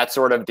that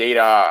sort of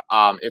data,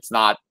 it's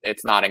not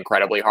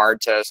incredibly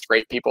hard to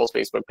scrape people's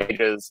Facebook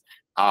pages.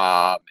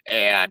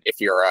 And if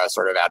you're a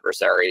sort of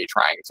adversary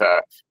trying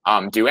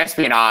to do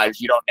espionage,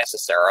 you don't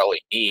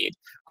necessarily need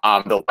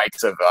the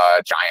likes of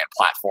a giant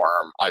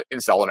platform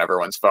installed on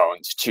everyone's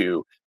phones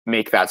to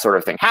make that sort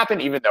of thing happen,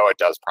 even though it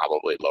does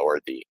probably lower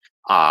the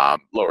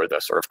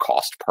sort of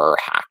cost per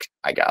hack,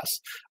 I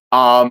guess.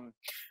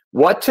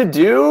 What to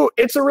do?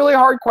 It's a really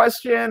hard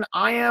question.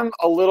 I am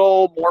a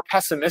little more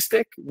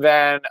pessimistic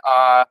than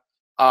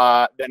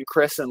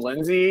Chris and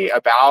Lindsay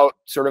about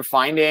sort of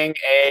finding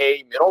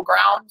a middle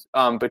ground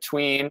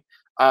between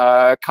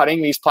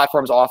cutting these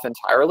platforms off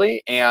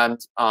entirely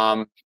and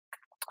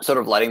sort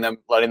of letting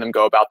them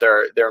go about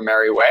their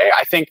merry way.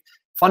 I think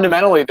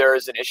fundamentally there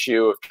is an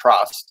issue of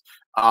trust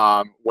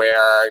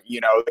where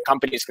the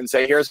companies can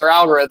say, here's our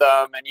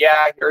algorithm, and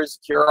yeah,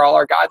 here are all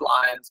our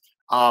guidelines,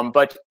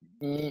 but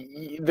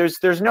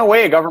there's no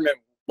way a government,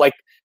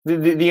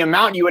 the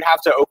amount you would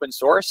have to open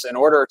source in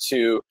order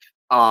to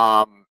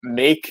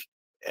make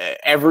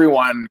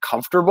everyone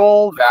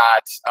comfortable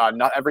that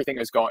nothing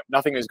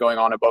is going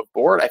on above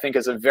board, I think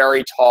is a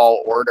very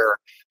tall order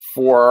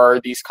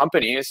for these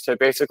companies to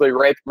basically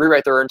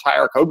rewrite their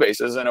entire code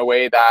bases in a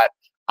way that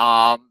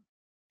I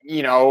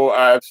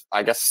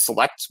guess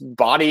select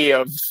body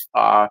of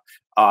a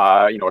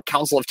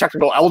council of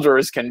technical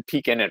elders can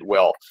peek in at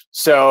will.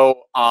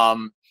 So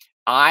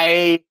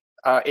I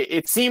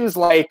it seems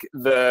like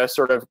the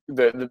sort of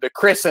the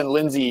Chris and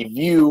Lindsay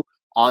view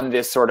on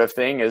this sort of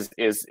thing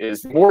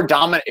is more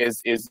dominant,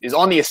 is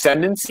on the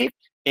ascendancy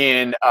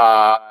in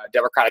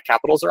democratic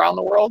capitals around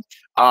the world.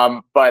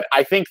 But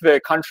I think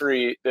the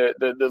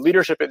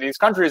leadership in these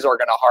countries are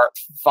going to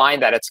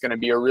find that it's going to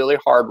be a really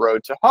hard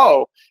road to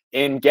hoe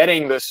in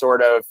getting the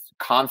sort of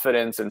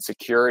confidence and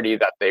security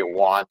that they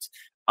want,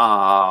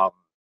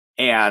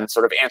 and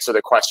sort of answer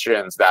the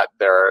questions that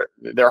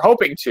they're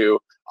hoping to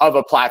of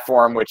a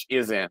platform which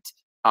isn't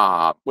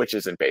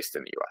based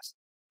in the US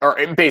or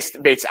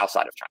based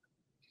outside of China.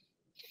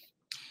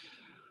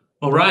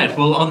 All right.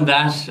 Well, on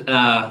that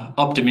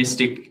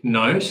optimistic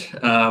note,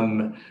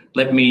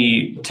 let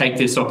me take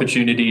this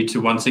opportunity to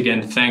once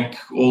again thank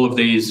all of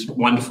these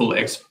wonderful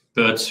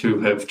experts who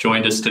have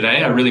joined us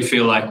today. I really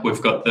feel like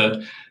we've got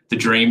the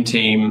dream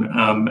team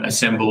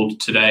assembled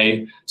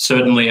today.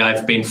 Certainly,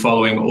 I've been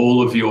following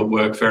all of your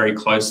work very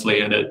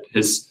closely, and it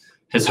has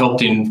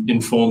helped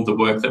inform the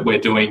work that we're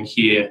doing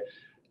here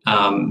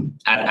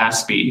at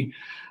ASPI.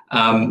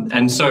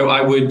 And so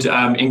I would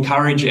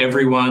encourage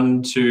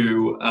everyone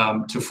to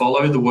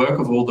follow the work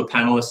of all the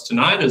panelists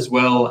tonight, as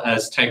well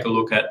as take a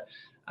look at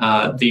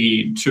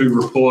the 2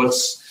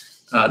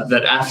 reports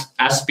that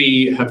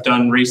ASPI have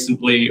done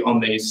recently on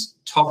these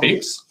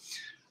topics.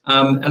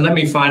 And let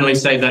me finally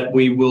say that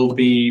we will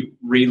be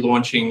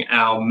relaunching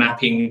our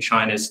Mapping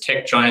China's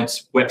Tech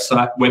Giants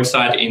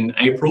website in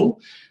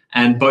April.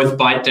 And both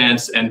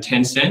ByteDance and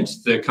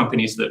Tencent, the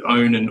companies that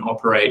own and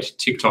operate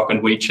TikTok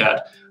and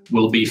WeChat,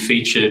 will be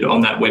featured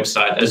on that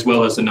website, as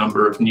well as a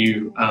number of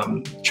new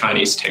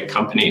Chinese tech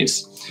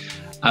companies.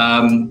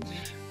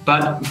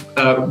 But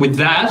with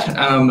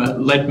that,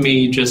 let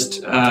me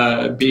just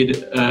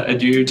bid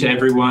adieu to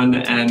everyone,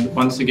 and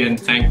once again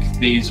thank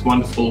these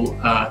wonderful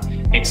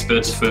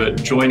experts for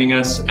joining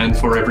us, and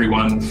for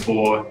everyone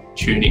for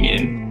tuning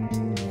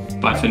in.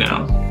 Bye for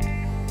now.